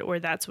heard, or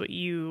that's what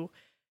you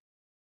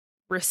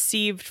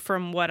received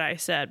from what I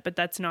said, but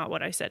that's not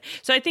what I said.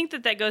 So I think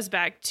that goes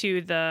back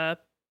to the,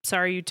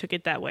 sorry you took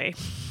it that way.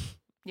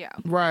 Yeah.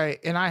 Right.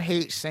 And I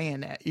hate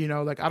saying that, you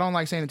know, like I don't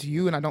like saying it to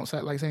you, and I don't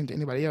like saying it to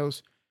anybody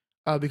else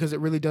because it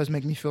really does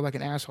make me feel like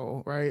an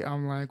asshole. Right.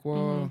 I'm like,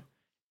 well,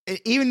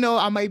 even though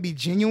I might be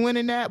genuine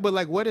in that, but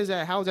like, what is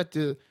that? How is that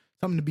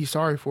something to be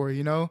sorry for,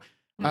 you know?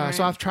 Right.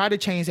 So I've tried to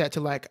change that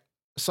to like,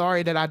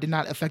 sorry that I did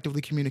not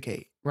effectively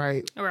communicate.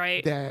 Right.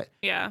 Right. That.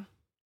 Yeah.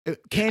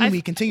 Can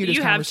we continue this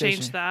conversation?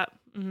 You have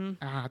changed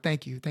that.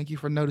 Thank you. Thank you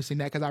for noticing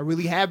that, because I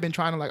really have been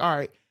trying to like, all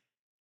right,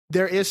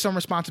 there is some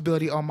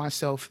responsibility on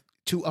myself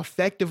to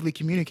effectively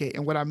communicate.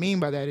 And what I mean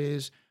by that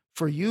is,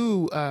 for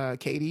you,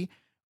 Katie,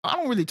 I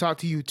don't really talk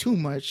to you too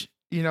much.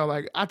 You know,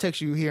 like I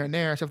text you here and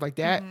there and stuff like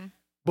that.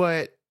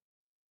 But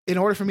in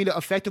order for me to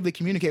effectively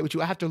communicate with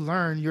you, I have to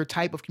learn your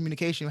type of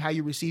communication, how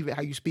you receive it,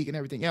 how you speak, and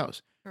everything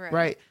else.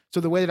 Right? So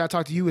the way that I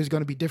talk to you is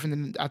going to be different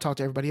than I talk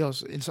to everybody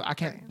else. And so I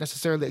can't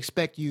necessarily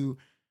expect you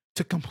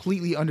to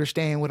completely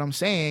understand what I'm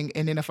saying.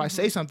 And then if I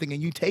say something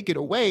and you take it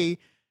away,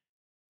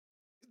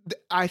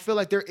 I feel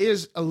like there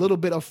is a little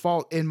bit of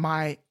fault in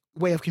my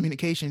way of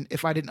communication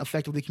if I didn't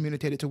effectively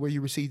communicate it to where you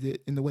received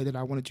it in the way that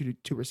I wanted you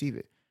to receive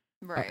it.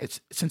 Right.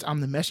 Since I'm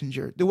the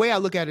messenger. The way I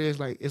look at it is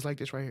like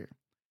this right here.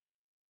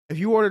 If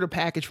you ordered a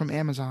package from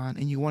Amazon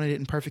and you wanted it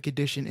in perfect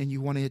condition and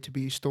you wanted it to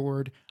be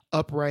stored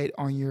upright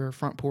on your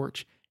front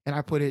porch, and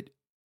I put it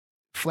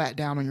flat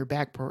down on your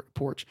back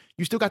porch,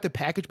 you still got the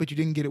package, but you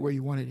didn't get it where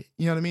you wanted it.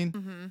 You know what I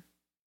mean?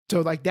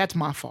 So like, that's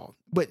my fault.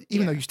 But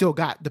even though you still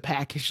got the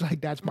package,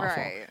 like that's my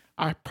fault.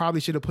 I probably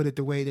should have put it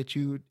the way that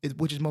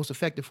which is most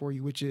effective for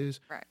you, which is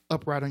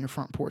upright on your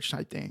front porch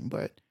type thing.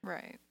 But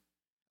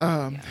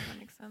Um, Yeah, that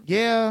makes sense.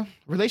 yeah,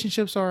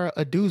 relationships are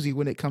a doozy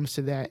when it comes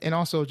to that, and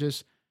also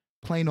just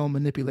plain old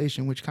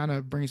manipulation, which kind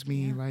of brings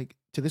me Yeah. like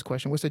to this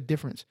question: what's the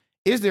difference?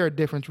 Is there a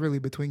difference really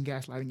between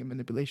gaslighting and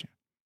manipulation?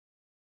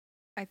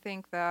 I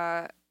think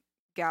that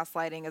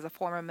gaslighting is a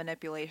form of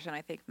manipulation.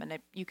 I think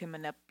you can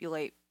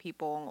manipulate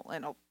people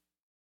in a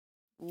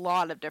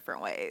lot of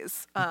different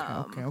ways.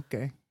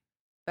 Okay.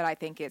 But I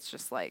think it's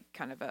just like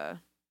kind of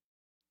a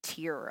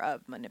tier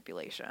of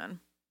manipulation.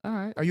 All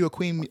right. Are you a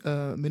queen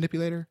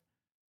manipulator?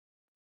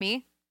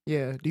 Me?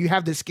 Yeah. Do you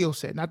have the skill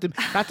set? Not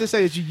to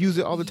say that you use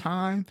it all the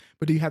time,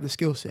 but do you have the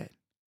skill set?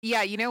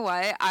 Yeah, you know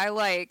what?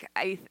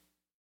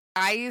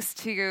 I used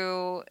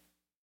to,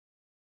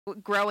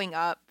 growing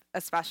up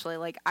especially,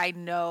 like I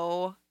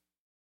know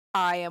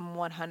I am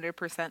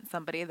 100%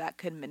 somebody that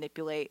could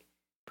manipulate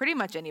pretty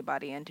much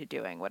anybody into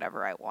doing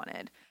whatever I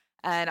wanted.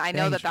 And I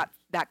know Thank you.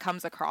 that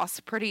comes across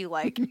pretty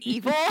like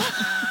evil.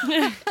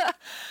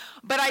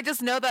 But I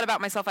just know that about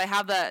myself. I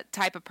have the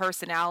type of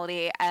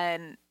personality,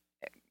 and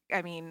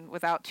I mean,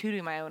 without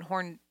tooting my own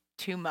horn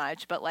too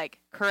much, but like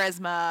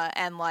charisma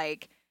and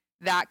like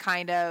that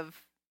kind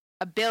of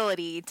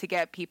ability to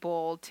get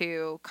people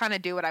to kind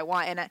of do what I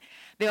want. And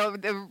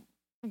the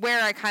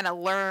where I kind of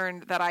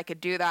learned that I could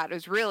do that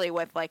was really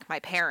with like my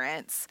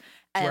parents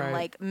and Right.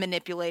 like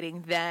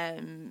manipulating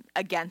them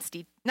against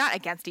not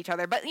against each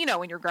other, but you know,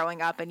 when you're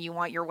growing up and you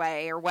want your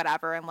way or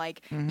whatever, and like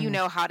you Mhm.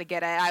 know how to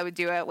get it. I would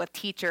do it with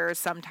teachers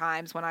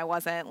sometimes when I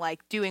wasn't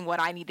like doing what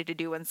I needed to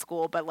do in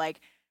school, but like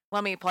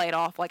let me play it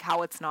off like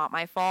how it's not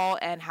my fault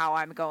and how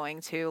I'm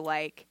going to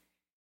like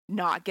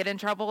not get in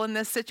trouble in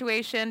this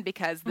situation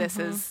because this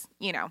Mhm. is,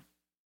 you know.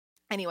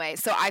 Anyway,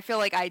 so I feel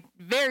like I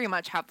very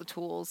much have the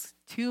tools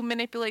to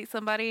manipulate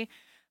somebody,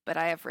 but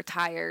I have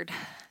retired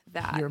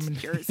that You're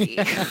jersey.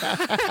 Oh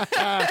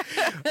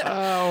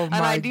And I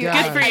my do.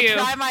 God. Good for you.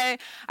 I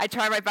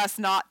try my best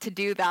not to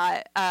do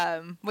that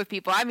with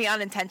people. I mean,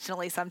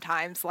 unintentionally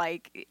sometimes,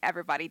 like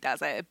everybody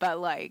does it, but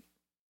like,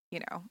 you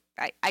know,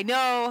 I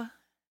know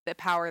the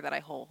power that I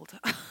hold.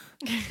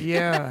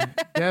 Yeah,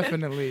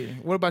 definitely.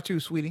 What about you,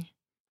 sweetie?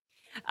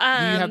 Do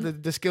you have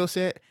Um, the skill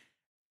set?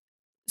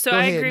 so Go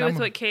I ahead, agree and with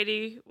I'm- what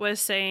Katie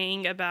was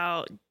saying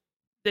about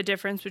the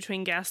difference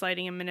between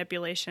gaslighting and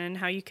manipulation,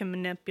 how you can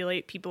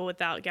manipulate people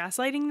without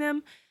gaslighting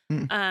them.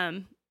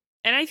 Mm.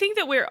 And I think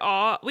that we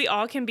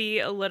all can be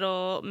a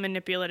little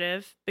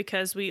manipulative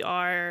because we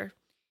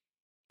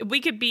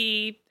could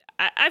be,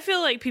 I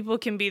feel like people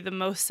can be the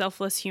most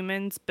selfless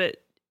humans, but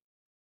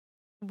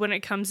when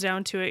it comes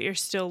down to it, you're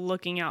still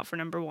looking out for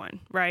number one,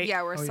 right?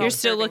 Yeah, we're Oh, yeah. You're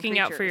still self-serving looking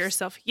out for creatures.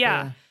 yourself.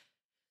 Yeah.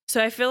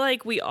 So I feel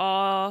like we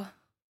all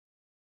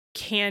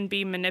can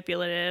be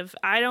manipulative.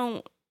 I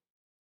don't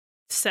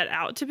set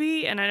out to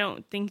be, and I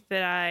don't think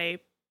that I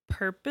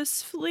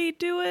purposefully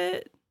do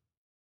it.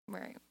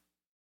 Right.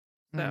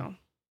 So Mm.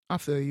 I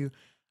feel you.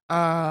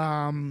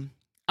 I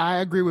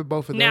agree with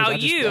both of those. Now I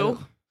just-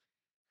 you-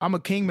 I'm a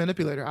king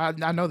manipulator. I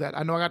know that.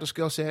 I know I got the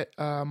skill set.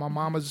 My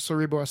mom is a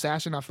cerebral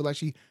assassin. I feel like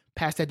she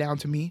passed that down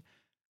to me.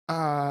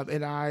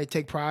 And I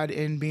take pride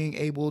in being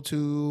able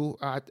to,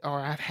 or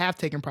I have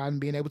taken pride in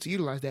being able to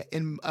utilize that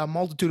in a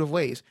multitude of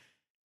ways.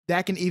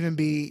 That can even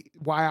be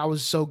why I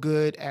was so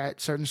good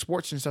at certain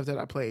sports and stuff that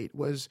I played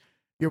was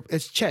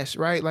it's chess,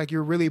 right? Like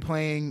you're really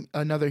playing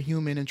another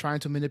human and trying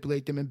to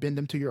manipulate them and bend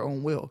them to your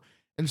own will.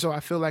 And so I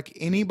feel like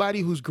anybody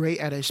who's great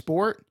at a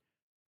sport,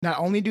 not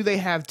only do they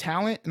have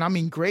talent, and I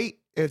mean great,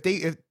 if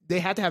they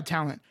have to have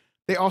talent,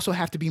 they also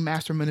have to be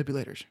master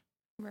manipulators.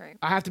 Right.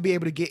 I have to be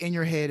able to get in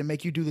your head and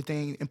make you do the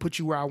thing and put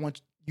you where I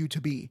want you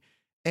to be.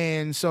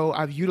 And so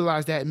I've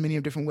utilized that in many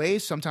of different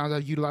ways. Sometimes I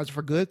utilize it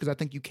for good because I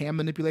think you can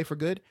manipulate for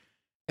good.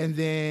 And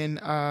then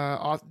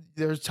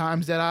there's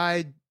times that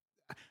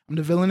I'm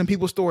the villain in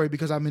people's story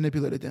because I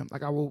manipulated them.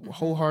 Like I will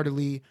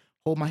wholeheartedly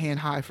hold my hand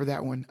high for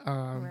that one.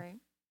 Right.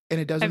 And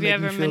it doesn't have you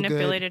make me ever feel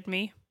manipulated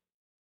me?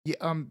 good.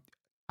 Yeah,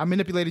 I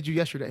manipulated you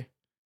yesterday.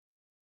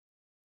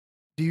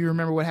 Do you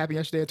remember what happened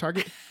yesterday at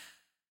Target?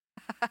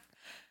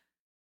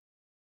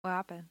 What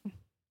happened?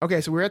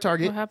 Okay, so we're at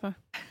Target. What happened?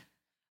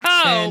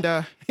 Oh, And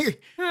huh.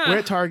 we're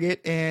at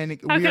Target, and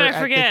How we could are I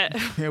at forget?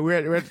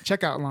 we're at the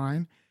checkout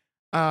line,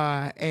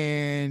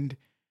 and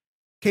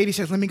Katie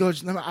says, I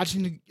just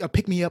need to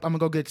pick me up. I'm gonna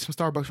go get some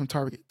Starbucks from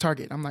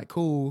Target. I'm like,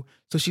 cool.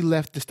 So she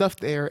left the stuff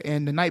there,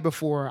 and the night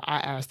before, I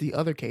asked the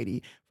other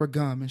Katie for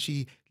gum, and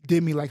she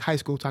did me like high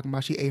school, talking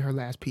about she ate her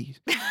last piece.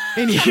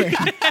 Anyway,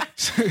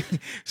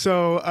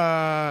 so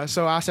I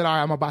said, all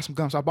right, I'm gonna buy some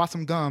gum. So I bought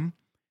some gum.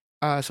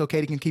 So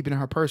Katie can keep it in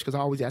her purse because I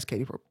always ask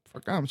Katie for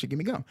gum. She give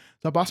me gum.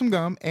 So I bought some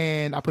gum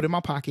and I put it in my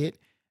pocket.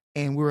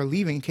 And we were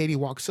leaving. Katie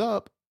walks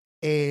up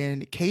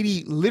and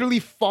Katie literally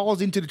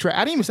falls into the trap.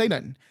 I didn't even say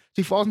nothing.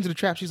 She falls into the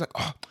trap. She's like,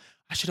 "Oh,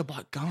 I should have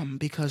bought gum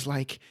because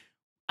like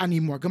I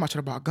need more gum. I should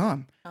have bought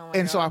gum." Oh my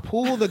And so I God.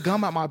 pull the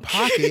gum out my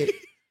pocket.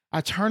 I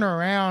turn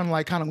around,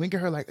 like kind of wink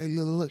at her, like, hey,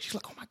 look. She's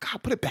like, "Oh my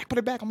God, put it back, put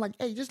it back." I'm like,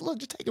 "Hey, just look,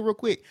 just take it real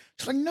quick."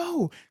 She's like,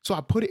 "No." So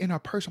I put it in her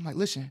purse. I'm like,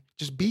 "Listen,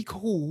 just be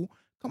cool.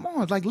 Come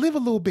on, like live a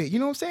little bit. You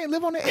know what I'm saying?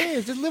 Live on the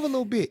edge. Just live a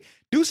little bit.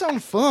 Do something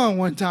fun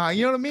one time.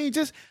 You know what I mean?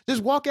 Just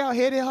walk out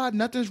head high.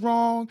 Nothing's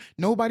wrong.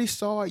 Nobody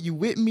saw it. You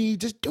with me?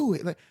 Just do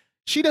it. Like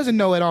she doesn't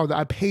know at all that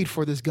I paid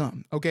for this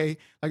gum. Okay,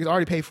 like it's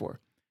already paid for.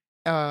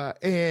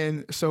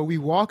 And so we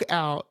walk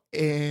out,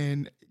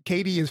 and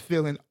Katie is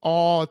feeling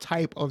all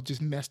type of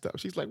just messed up.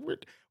 She's like,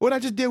 "What I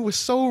just did was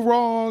so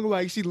wrong."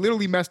 Like she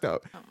literally messed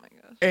up. Oh my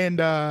gosh. And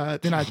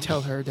then I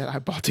tell her that I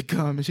bought the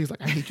gum, and she's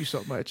like, "I hate you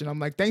so much." And I'm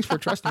like, "Thanks for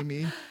trusting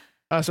me."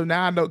 So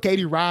now I know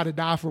Katie ride or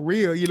die for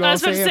real. You know I what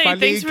was I'm about to saying?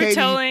 say, thanks for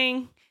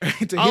telling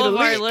to all hit a of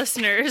our lick.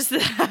 listeners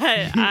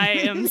that I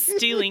am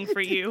stealing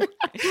for you.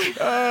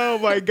 Oh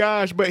my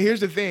gosh! But here's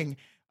the thing: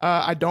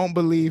 I don't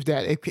believe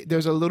that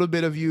there's a little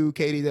bit of you,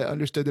 Katie, that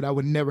understood that I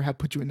would never have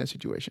put you in that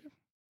situation.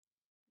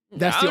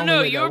 That's the only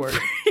way that worked.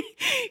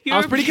 You I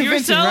was pretty you were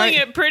convincing, selling right?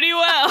 it pretty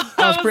well.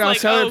 I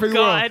was selling it pretty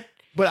well. God.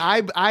 But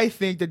I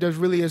think that there's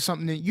really is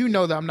something that you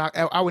know that I'm not.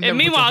 I would never. And put your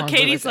meanwhile, harms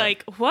Katie's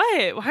like like,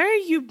 "What? Why are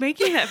you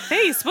making that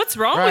face? What's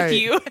wrong with Right.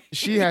 you?" that.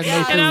 She has no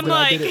Yeah. clue And I'm that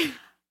I did like, it.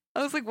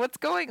 I was like, what's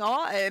going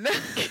on?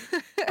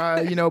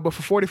 But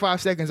for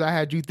 45 seconds, I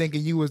had you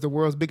thinking you was the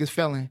world's biggest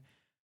felon.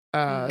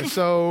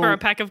 So for a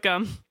pack of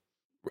gum.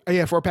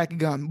 yeah, for a pack of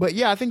gum. But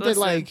yeah, I think Listen,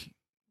 that like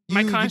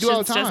My you do all the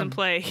conscience time. doesn't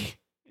play.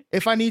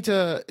 If I need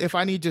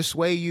to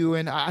sway you,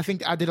 and I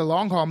think I did a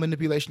long haul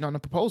manipulation on the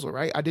proposal,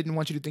 right? I didn't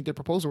want you to think the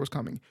proposal was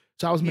coming,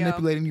 so I was Yeah.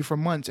 manipulating you for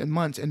months and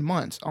months and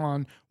months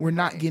on we're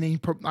not Right. getting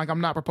like I'm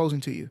not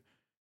proposing to you.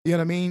 You know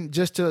what I mean?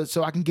 Just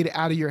so I can get it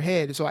out of your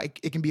head, so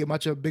it can be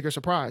a bigger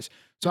surprise.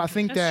 So I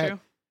think That's that true.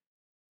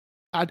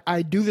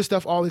 I do this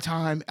stuff all the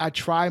time. I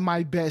try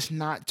my best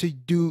not to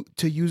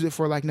use it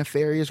for like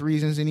nefarious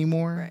reasons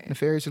anymore. Right.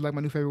 Nefarious is like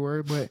my new favorite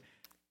word, but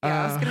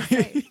Yeah, I was gonna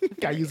say,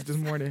 I used it this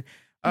morning.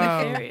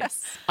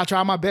 Nefarious. I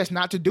try my best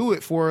not to do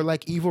it for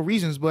like evil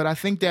reasons, but I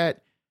think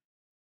that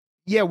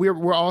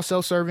we're all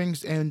self-serving,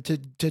 and to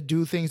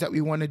do things that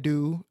we want to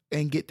do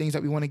and get things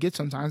that we want to get,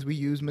 sometimes we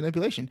use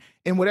manipulation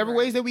in whatever Right.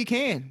 ways that we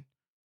can.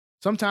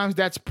 Sometimes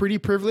that's pretty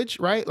privilege,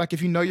 right? Like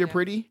if you know you're Yeah.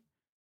 pretty,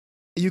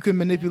 you can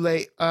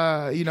manipulate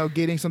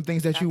getting some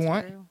things that you That's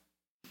want. true.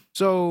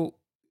 So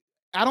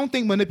I don't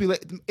think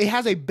it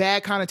has a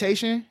bad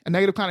connotation, a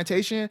negative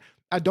connotation.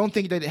 I don't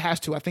think that it has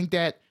to. I think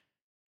that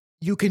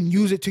you can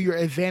use it to your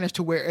advantage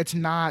to where it's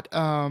not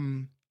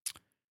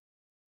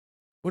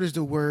what is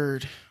the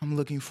word I'm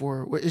looking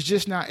for? Where it's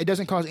just not, it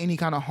doesn't cause any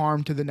kind of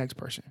harm to the next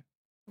person.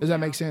 Does that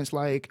Yeah. make sense?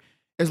 Like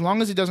as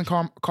long as it doesn't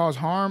cause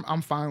harm,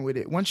 I'm fine with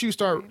it. Once you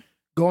start Right.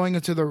 going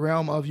into the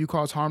realm of you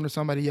cause harm to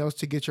somebody else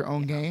to get your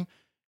own game,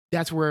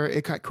 that's where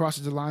it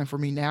crosses the line for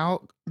me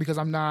now, because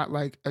I'm not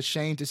like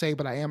ashamed to say,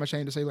 but I am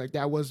ashamed to say like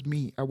that was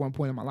me at one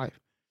point in my life.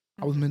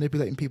 I was Mhm.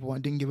 manipulating people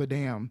and didn't give a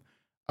damn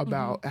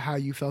about how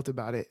you felt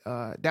about it.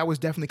 That was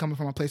definitely coming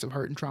from a place of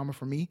hurt and trauma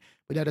for me,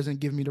 but that doesn't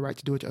give me the right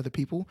to do it to other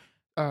people.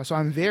 So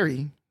I'm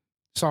very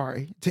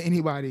sorry to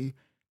anybody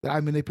that I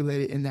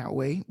manipulated in that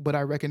way, but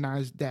I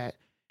recognize that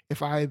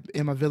if I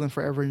am a villain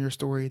forever in your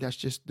story, that's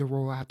just the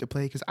role I have to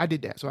play, because I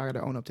did that, so I got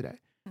to own up to that.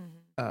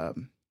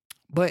 Mhm.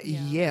 But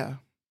Yeah. yeah.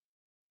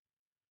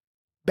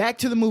 Back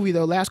to the movie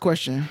though, last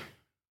question.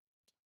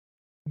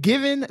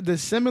 Given the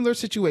similar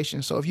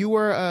situation, so if you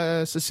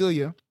were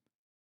Cecilia,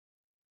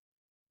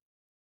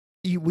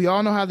 we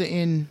all know how the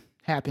end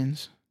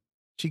happens.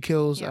 She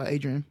kills Yeah.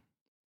 Adrian.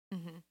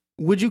 Mhm.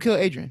 Would you kill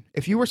Adrian?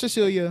 If you were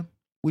Cecilia,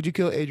 would you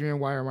kill Adrian?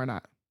 Why or why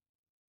not?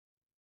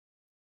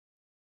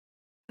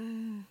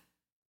 Mm.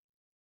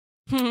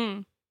 Hmm.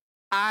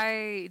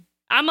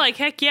 I'm like,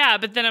 heck yeah,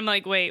 but then I'm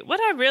like, wait, would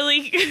I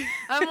really?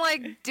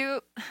 like,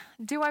 do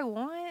I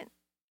want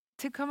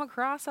to come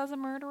across as a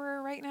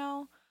murderer right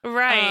now?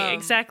 Right, Um,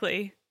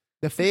 exactly.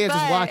 The feds is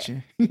But-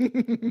 watching.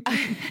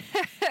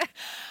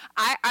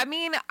 I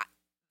mean,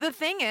 the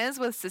thing is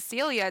with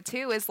Cecilia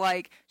too is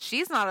like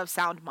she's not of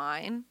sound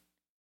mind.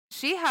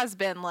 She has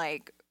been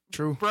like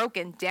True.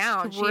 broken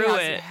down. She Through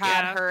has it,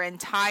 had yeah. her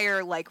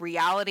entire like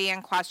reality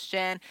in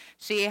question.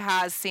 She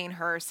has seen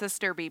her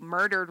sister be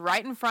murdered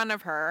right in front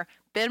of her,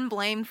 been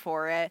blamed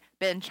for it,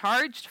 been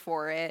charged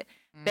for it,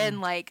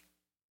 been like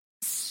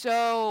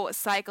so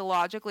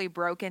psychologically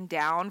broken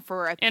down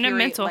for a In a period,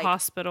 mental like,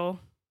 hospital.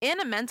 in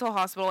a mental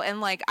hospital,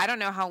 and like I don't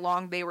know how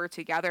long they were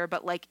together,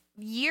 but like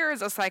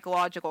years of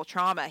psychological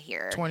trauma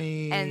here.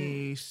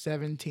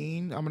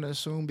 2017, I'm gonna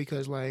assume,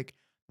 because like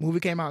movie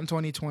came out in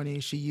 2020.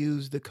 She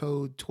used the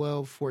code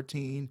 12,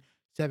 14,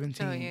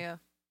 17 Oh yeah.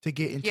 to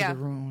get into Yeah. the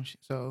room.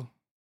 So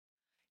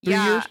 3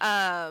 Yeah. years?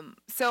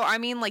 So I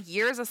mean, like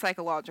years of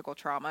psychological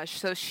trauma.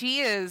 So she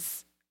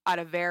is at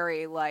a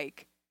very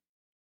like,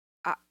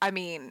 I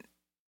mean,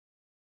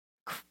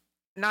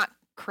 not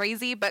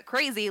crazy, but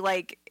crazy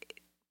like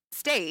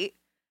state.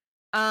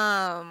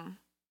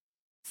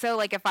 So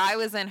like if I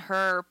was in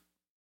her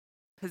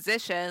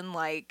position,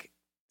 like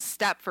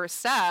step for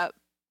step,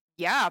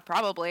 yeah,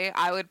 probably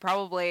I would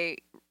probably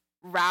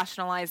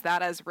rationalize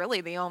that as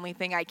really the only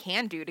thing I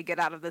can do to get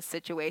out of this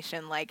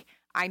situation. Like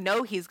I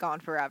know he's gone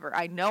forever.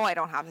 I know I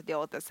don't have to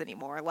deal with this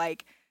anymore.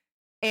 Like,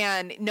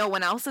 and no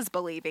one else is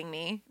believing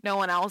me. No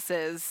one else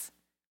is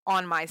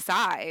on my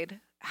side.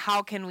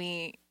 how can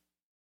we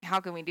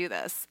do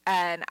this?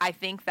 And I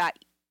think that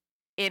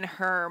in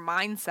her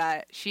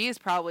mindset, she is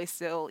probably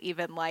still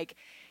even like,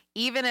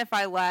 even if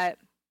I let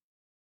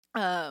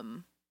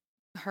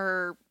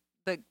her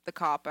the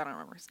cop, I don't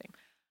remember his name.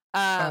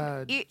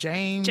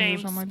 James or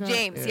something like that?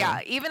 James, yeah.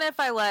 Even if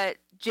I let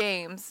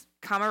James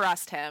come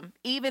arrest him,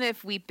 even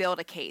if we build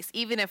a case,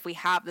 even if we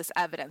have this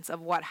evidence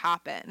of what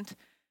happened,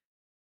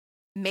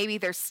 maybe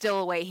there's still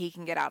a way he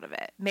can get out of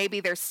it. Maybe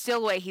there's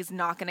still a way he's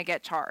not going to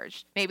get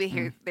charged.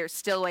 Maybe there's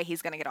still a way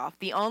he's going to get off.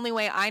 The only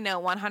way I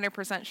know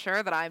 100%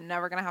 sure that I'm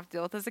never going to have to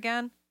deal with this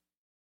again,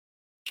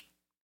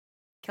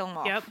 kill him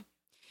off. Yep.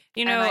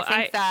 You know,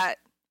 and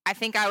I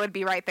think I would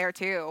be right there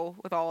too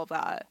with all of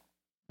that.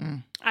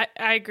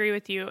 I agree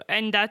with you.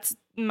 And that's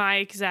my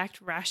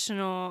exact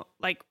rational,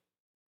 like,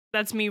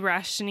 that's me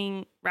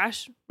rationalizing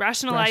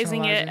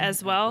it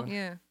as well.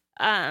 Yeah.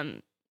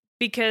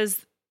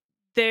 Because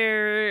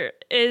there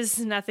is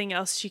nothing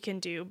else she can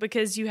do,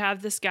 because you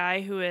have this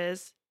guy who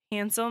is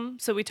handsome.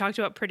 So we talked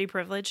about pretty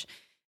privilege.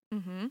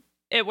 Mm-hmm.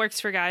 It works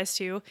for guys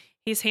too.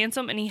 He's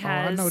handsome and he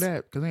has I know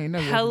that because I ain't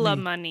never hella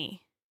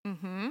money.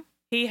 Mm-hmm.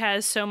 He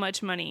has so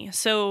much money.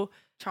 So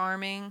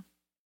charming.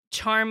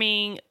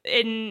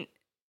 And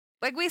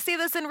like, we see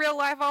this in real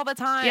life all the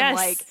time. Yes.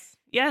 Like,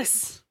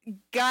 yes.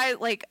 Guys,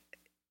 like,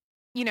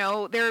 you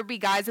know, there would be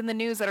guys in the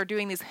news that are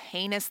doing these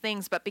heinous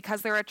things, but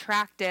because they're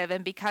attractive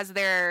and because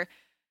they're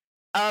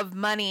of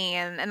money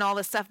and all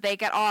this stuff, they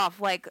get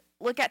off. Like,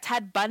 look at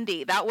Ted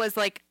Bundy. That was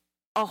like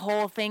a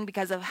whole thing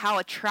because of how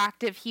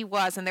attractive he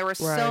was, and there were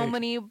so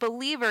many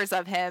believers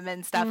of him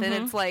and stuff. Mm-hmm. And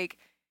it's like,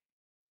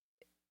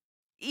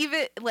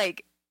 even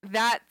like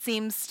that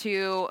seems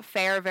to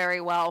fare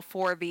very well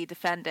for the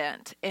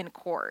defendant in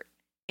court,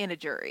 in a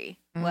jury.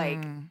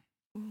 Like,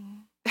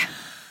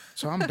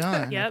 so I'm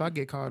done. Yep. If I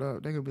get caught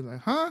up, they're gonna be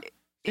like, huh?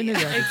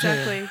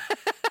 Exactly.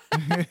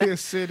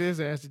 Send his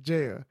ass to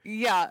jail.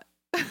 Yeah.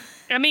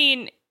 I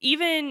mean,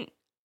 even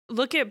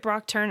look at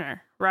Brock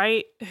Turner,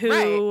 right?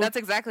 Right. That's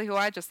exactly who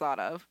I just thought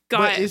of. Got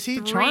But is he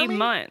 3 charming?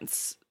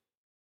 months.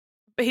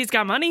 But he's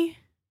got money.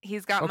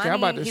 He's got Okay, money. I'm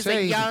about to He's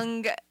say- a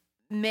young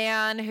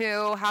man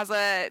who has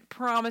a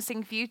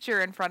promising future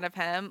in front of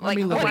him. Let Like,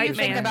 me look what at do you this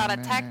think man, about a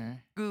tech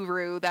man.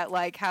 guru that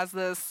like has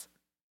this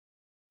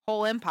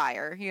whole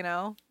empire, you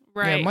know?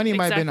 Right. Yeah, money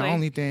might have been the exactly.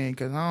 only thing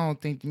because I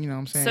don't think, you know what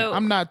I'm saying? So-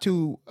 I'm not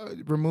too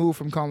removed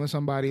from calling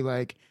somebody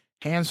like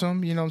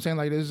handsome, you know what I'm saying?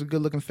 Like, this is a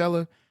good looking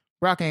fella.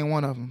 Brock ain't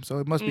one of them, so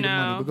it must be the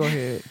money, No. but go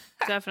ahead.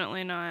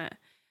 Definitely not.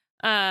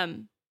 But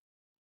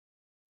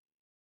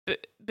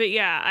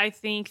yeah, I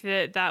think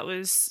that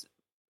was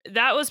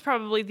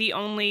probably the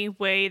only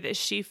way that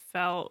she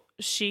felt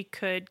she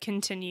could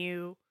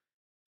continue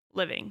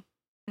living.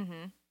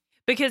 Mm-hmm.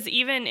 Because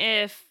even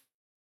if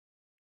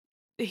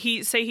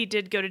he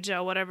did go to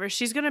jail, whatever,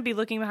 she's going to be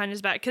looking behind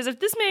his back. Because if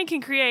this man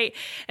can create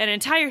an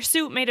entire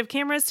suit made of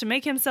cameras to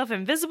make himself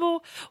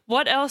invisible,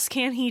 what else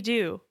can he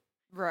do?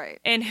 Right.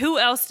 And who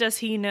else does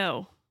he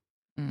know?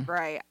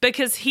 Right.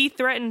 Because he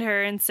threatened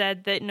her and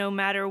said that no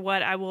matter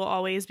what, I will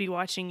always be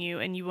watching you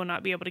and you will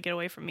not be able to get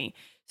away from me.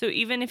 So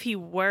even if he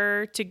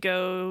were to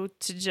go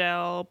to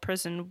jail,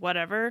 prison,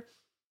 whatever,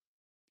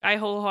 I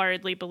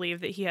wholeheartedly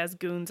believe that he has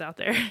goons out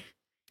there.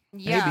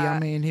 Yeah. Maybe, I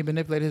mean, he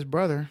manipulated his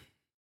brother.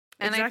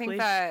 And I Exactly. think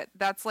that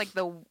that's like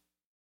the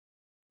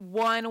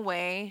one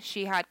way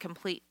she had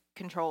complete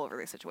control over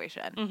the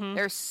situation. Mhm.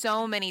 There's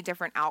so many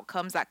different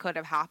outcomes that could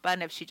have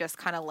happened if she just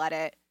kind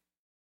of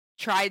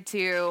tried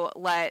to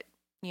let,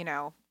 you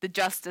know, the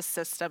justice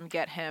system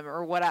get him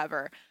or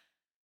whatever.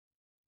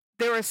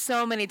 There were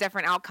so many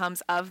different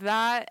outcomes of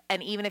that.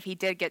 And even if he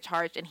did get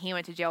charged and he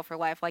went to jail for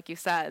life, like you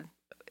said,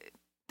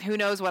 who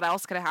knows what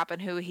else could have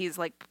happened, who he's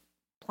like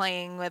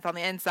playing with on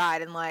the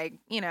inside and like,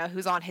 you know,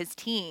 who's on his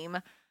team.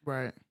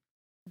 Right.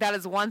 That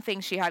is one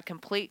thing she had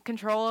complete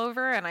control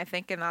over. And I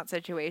think in that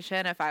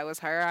situation, if I was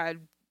her,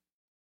 I'm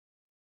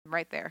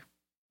right there.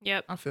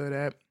 Yep. I feel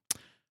that.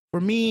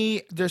 For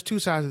me, there's two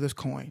sides of this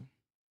coin.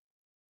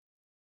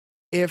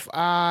 If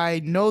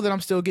I know that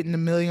I'm still getting the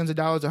millions of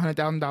dollars,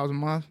 $100,000 a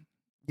month,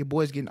 your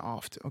boy's getting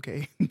offed,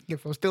 okay?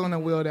 If I'm still in the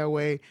wheel that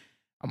way,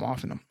 I'm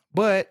offing them.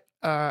 But,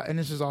 and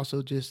this is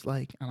also just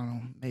like, I don't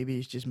know, maybe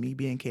it's just me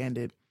being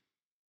candid.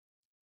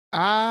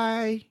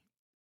 More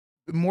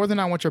than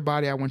I want your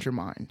body, I want your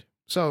mind.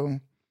 So,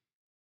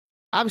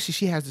 obviously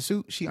she has the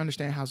suit. She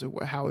understands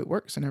how it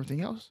works and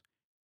everything else.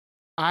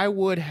 I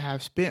would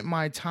have spent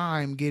my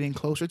time getting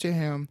closer to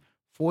him,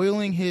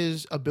 foiling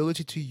his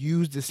ability to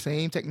use the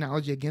same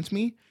technology against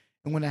me.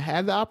 And when I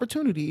had the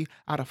opportunity,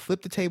 I'd have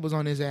flipped the tables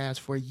on his ass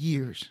for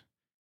years.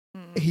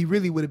 He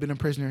really would have been a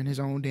prisoner in his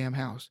own damn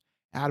house.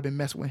 I'd have been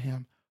messing with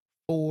him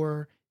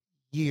for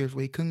years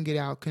where he couldn't get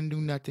out, couldn't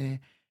do nothing.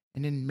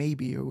 And then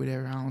maybe or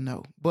whatever, I don't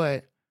know.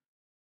 But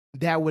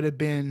that would have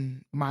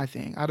been my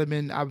thing. I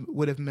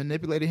would have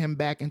manipulated him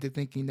back into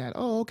thinking that,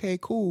 oh, okay,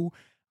 cool.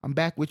 I'm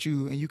back with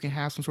you and you can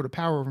have some sort of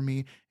power over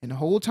me. And the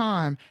whole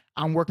time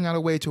I'm working out a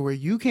way to where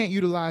you can't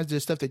utilize the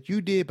stuff that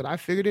you did, but I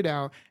figured it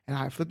out and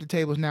I flipped the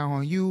tables now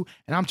on you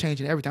and I'm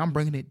changing everything. I'm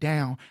bringing it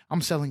down.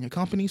 I'm selling your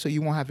company so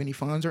you won't have any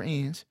funds or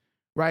ends.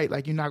 right?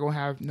 Like you're not gonna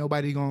have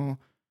nobody going.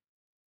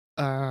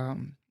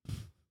 I'm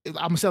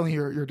selling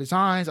your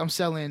designs. I'm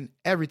selling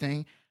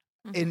everything.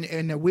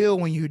 In the will,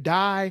 when you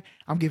die,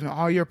 I'm giving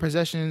all your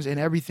possessions and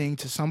everything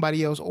to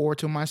somebody else or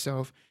to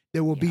myself.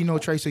 There will be no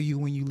trace of you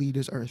when you leave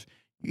this earth.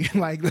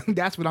 Like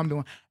that's what I'm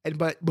doing.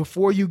 But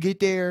before you get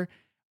there,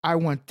 I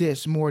want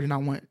this more than I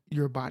want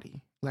your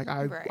body. Like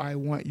I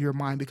want your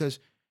mind, because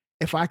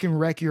if I can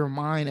wreck your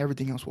mind,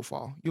 everything else will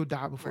fall. You'll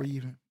die before you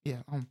even.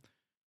 Yeah,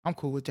 I'm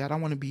cool with that. I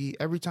want to be,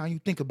 every time you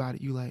think about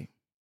it, you like,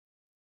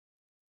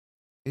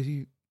 is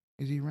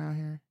he around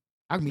here?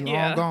 I can be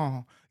long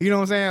gone. You know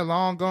what I'm saying?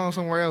 Long gone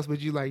somewhere else, but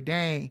you like,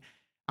 dang,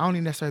 I don't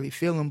even necessarily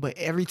feel him. But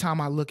every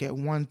time I look at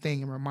one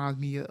thing, it reminds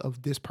me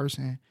of this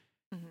person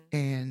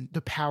and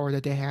the power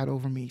that they had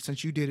over me.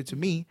 Since you did it to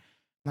me,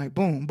 like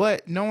boom.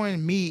 But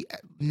knowing me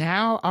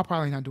now, I'm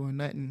probably not doing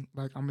nothing.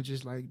 Like I'm gonna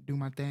just like do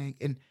my thing.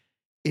 And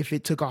if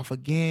it took off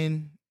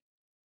again,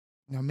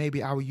 you know,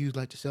 maybe I would use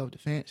like the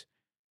self-defense.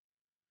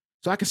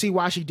 So I can see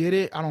why she did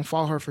it. I don't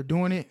fault her for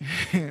doing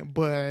it.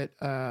 But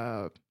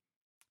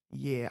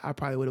yeah, I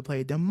probably would have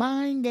played the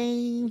mind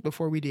games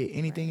before we did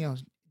anything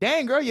else.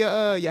 Dang, girl,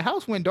 your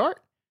house went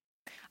dark.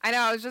 I know.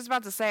 I was just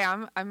about to say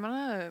I'm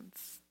gonna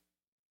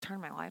turn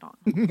my light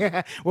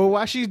on. Well,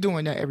 while she's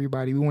doing that,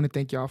 everybody, we want to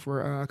thank y'all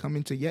for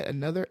coming to yet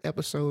another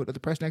episode of the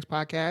Press Next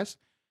podcast.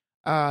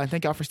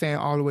 Thank y'all for staying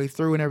all the way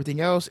through and everything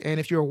else. And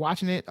if you're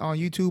watching it on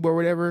YouTube or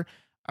whatever,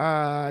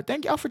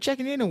 thank y'all for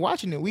checking in and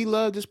watching it. We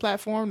love this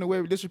platform. The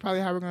way this is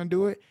probably how we're gonna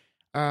do it.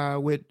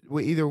 With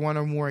either one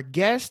or more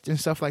guests and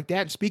stuff like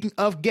that. Speaking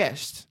of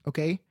guests,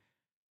 okay,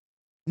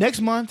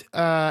 next month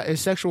is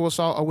Sexual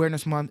Assault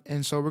Awareness Month,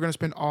 and so we're gonna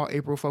spend all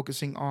April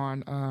focusing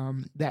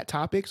on that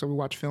topic. So we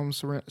watch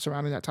films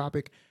surrounding that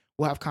topic.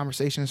 We'll have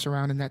conversations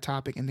surrounding that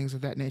topic and things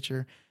of that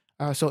nature.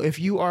 So if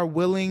you are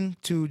willing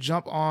to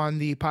jump on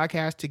the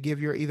podcast to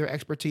give your either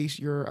expertise,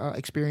 your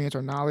experience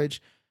or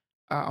knowledge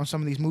on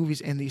some of these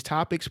movies and these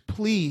topics,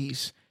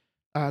 please.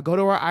 Go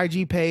to our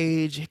IG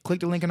page,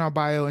 click the link in our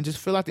bio, and just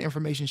fill out the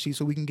information sheet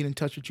so we can get in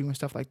touch with you and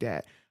stuff like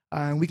that.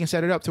 And we can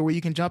set it up to where you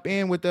can jump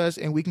in with us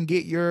and we can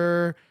get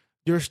your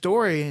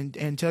story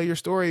and tell your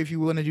story if you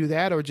want to do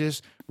that, or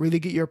just really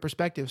get your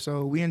perspective.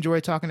 So we enjoy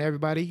talking to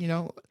everybody. You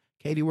know,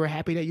 Katie, we're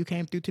happy that you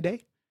came through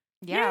today.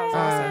 Yeah, it was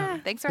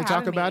awesome. Thanks for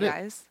having me,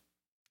 guys.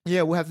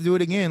 Yeah, we'll have to do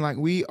it again. Like,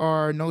 we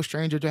are no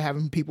stranger to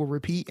having people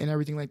repeat and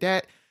everything like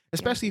that,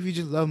 especially if you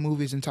just love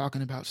movies and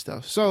talking about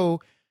stuff.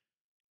 So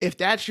if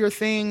that's your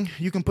thing,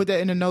 you can put that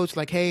in the notes.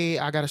 Like, hey,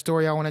 I got a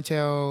story I want to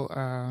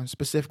tell,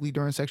 specifically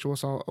during Sexual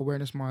Assault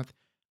Awareness Month.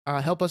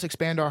 Help us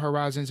expand our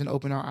horizons and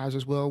open our eyes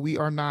as well. We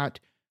are not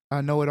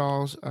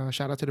know-it-alls.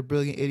 Shout out to the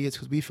brilliant idiots,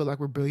 because we feel like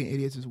we're brilliant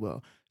idiots as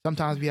well.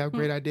 Sometimes we have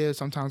great ideas.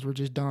 Sometimes we're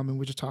just dumb and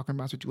we're just talking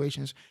about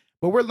situations.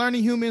 But we're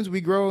learning humans.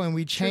 We grow and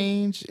we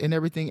change and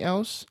everything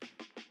else.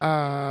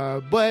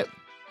 But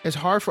it's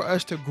hard for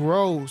us to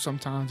grow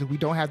sometimes if we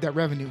don't have that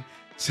revenue.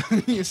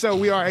 So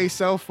we are a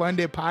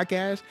self-funded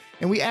podcast,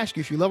 and we ask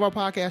you, if you love our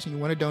podcast and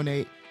you want to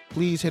donate,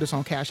 please hit us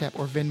on Cash App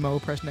or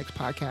Venmo, Press Next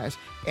Podcast,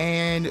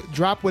 and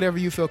drop whatever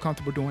you feel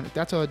comfortable doing. If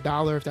that's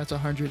 $1, if that's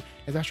 $100,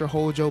 if that's your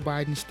whole Joe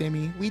Biden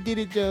stimmy, we did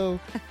it, Joe.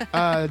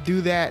 Do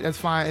that. That's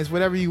fine. It's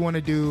whatever you want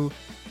to do.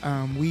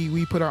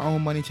 We put our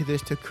own money to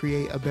this to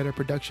create a better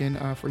production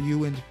for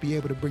you and be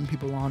able to bring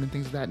people on and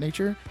things of that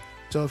nature.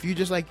 So if you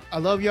just like, I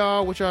love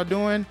y'all, what y'all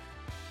doing,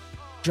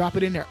 drop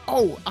it in there.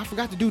 Oh, I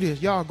forgot to do this.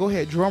 Y'all, go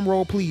ahead. Drum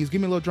roll, please. Give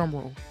me a little drum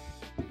roll.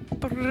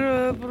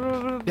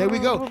 There we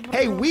go.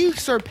 Hey, we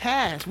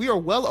surpassed. We are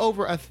well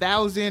over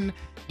 1,000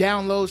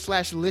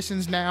 downloads /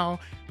 listens now.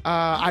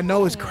 I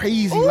know it's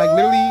crazy. Like,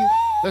 literally,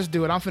 let's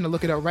do it. I'm finna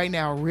look it up right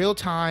now. Real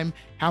time,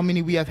 how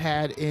many we have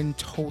had in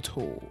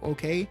total.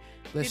 Okay?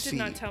 Let's see.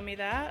 You did not tell me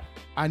that.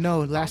 I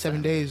know. Last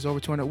 7 days is over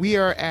 200. We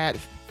are at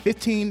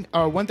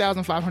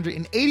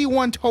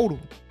 1,581 total.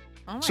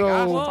 Oh my gosh,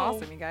 that's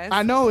awesome, you guys.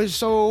 I know, it's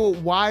so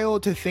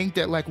wild to think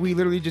that like we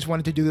literally just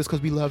wanted to do this because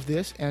we love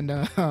this, and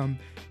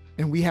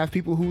we have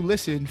people who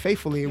listen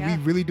faithfully, and we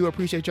really do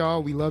appreciate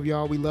y'all. We love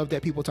y'all. We love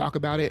that people talk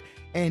about it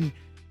and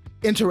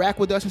interact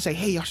with us and say,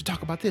 hey, y'all should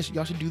talk about this.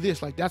 Y'all should do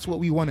this. Like, that's what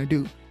we want to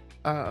do.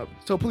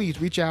 So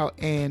please reach out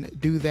and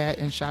do that.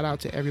 And shout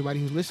out to everybody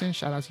who's listening.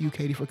 Shout out to you,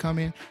 Katie, for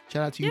coming.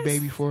 Shout out to you,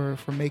 baby, for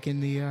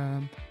making the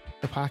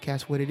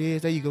podcast what it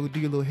is. There you go. Do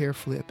your little hair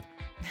flip.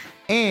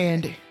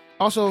 And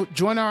also,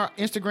 join our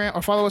Instagram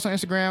or follow us on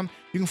Instagram.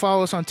 You can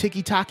follow us on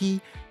TikTok.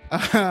 You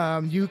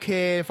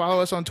can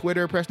follow us on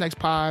Twitter, Press Next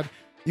Pod.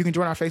 You can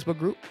join our Facebook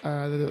group,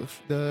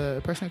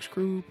 the Press Next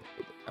Crew.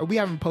 We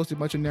haven't posted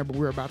much in there, but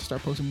we're about to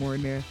start posting more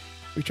in there.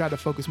 We try to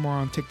focus more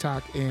on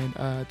TikTok and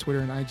Twitter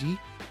and IG.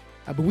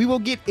 But we will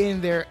get in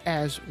there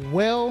as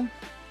well.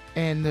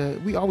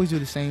 And we always do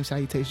the same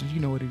salutations. You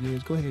know what it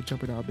is. Go ahead,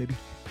 jump it out, baby.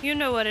 You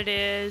know what it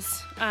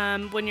is.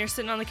 When you're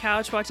sitting on the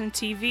couch watching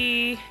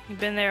TV, you've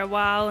been there a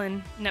while,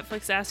 and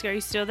Netflix asks, are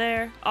you still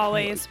there?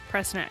 Always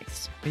press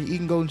next. And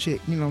eating golden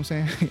chick, you know what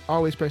I'm saying?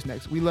 Always press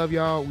next. We love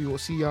y'all. We will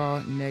see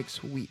y'all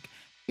next week.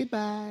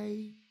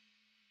 Goodbye.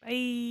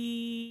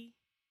 Bye.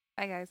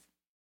 Bye, guys.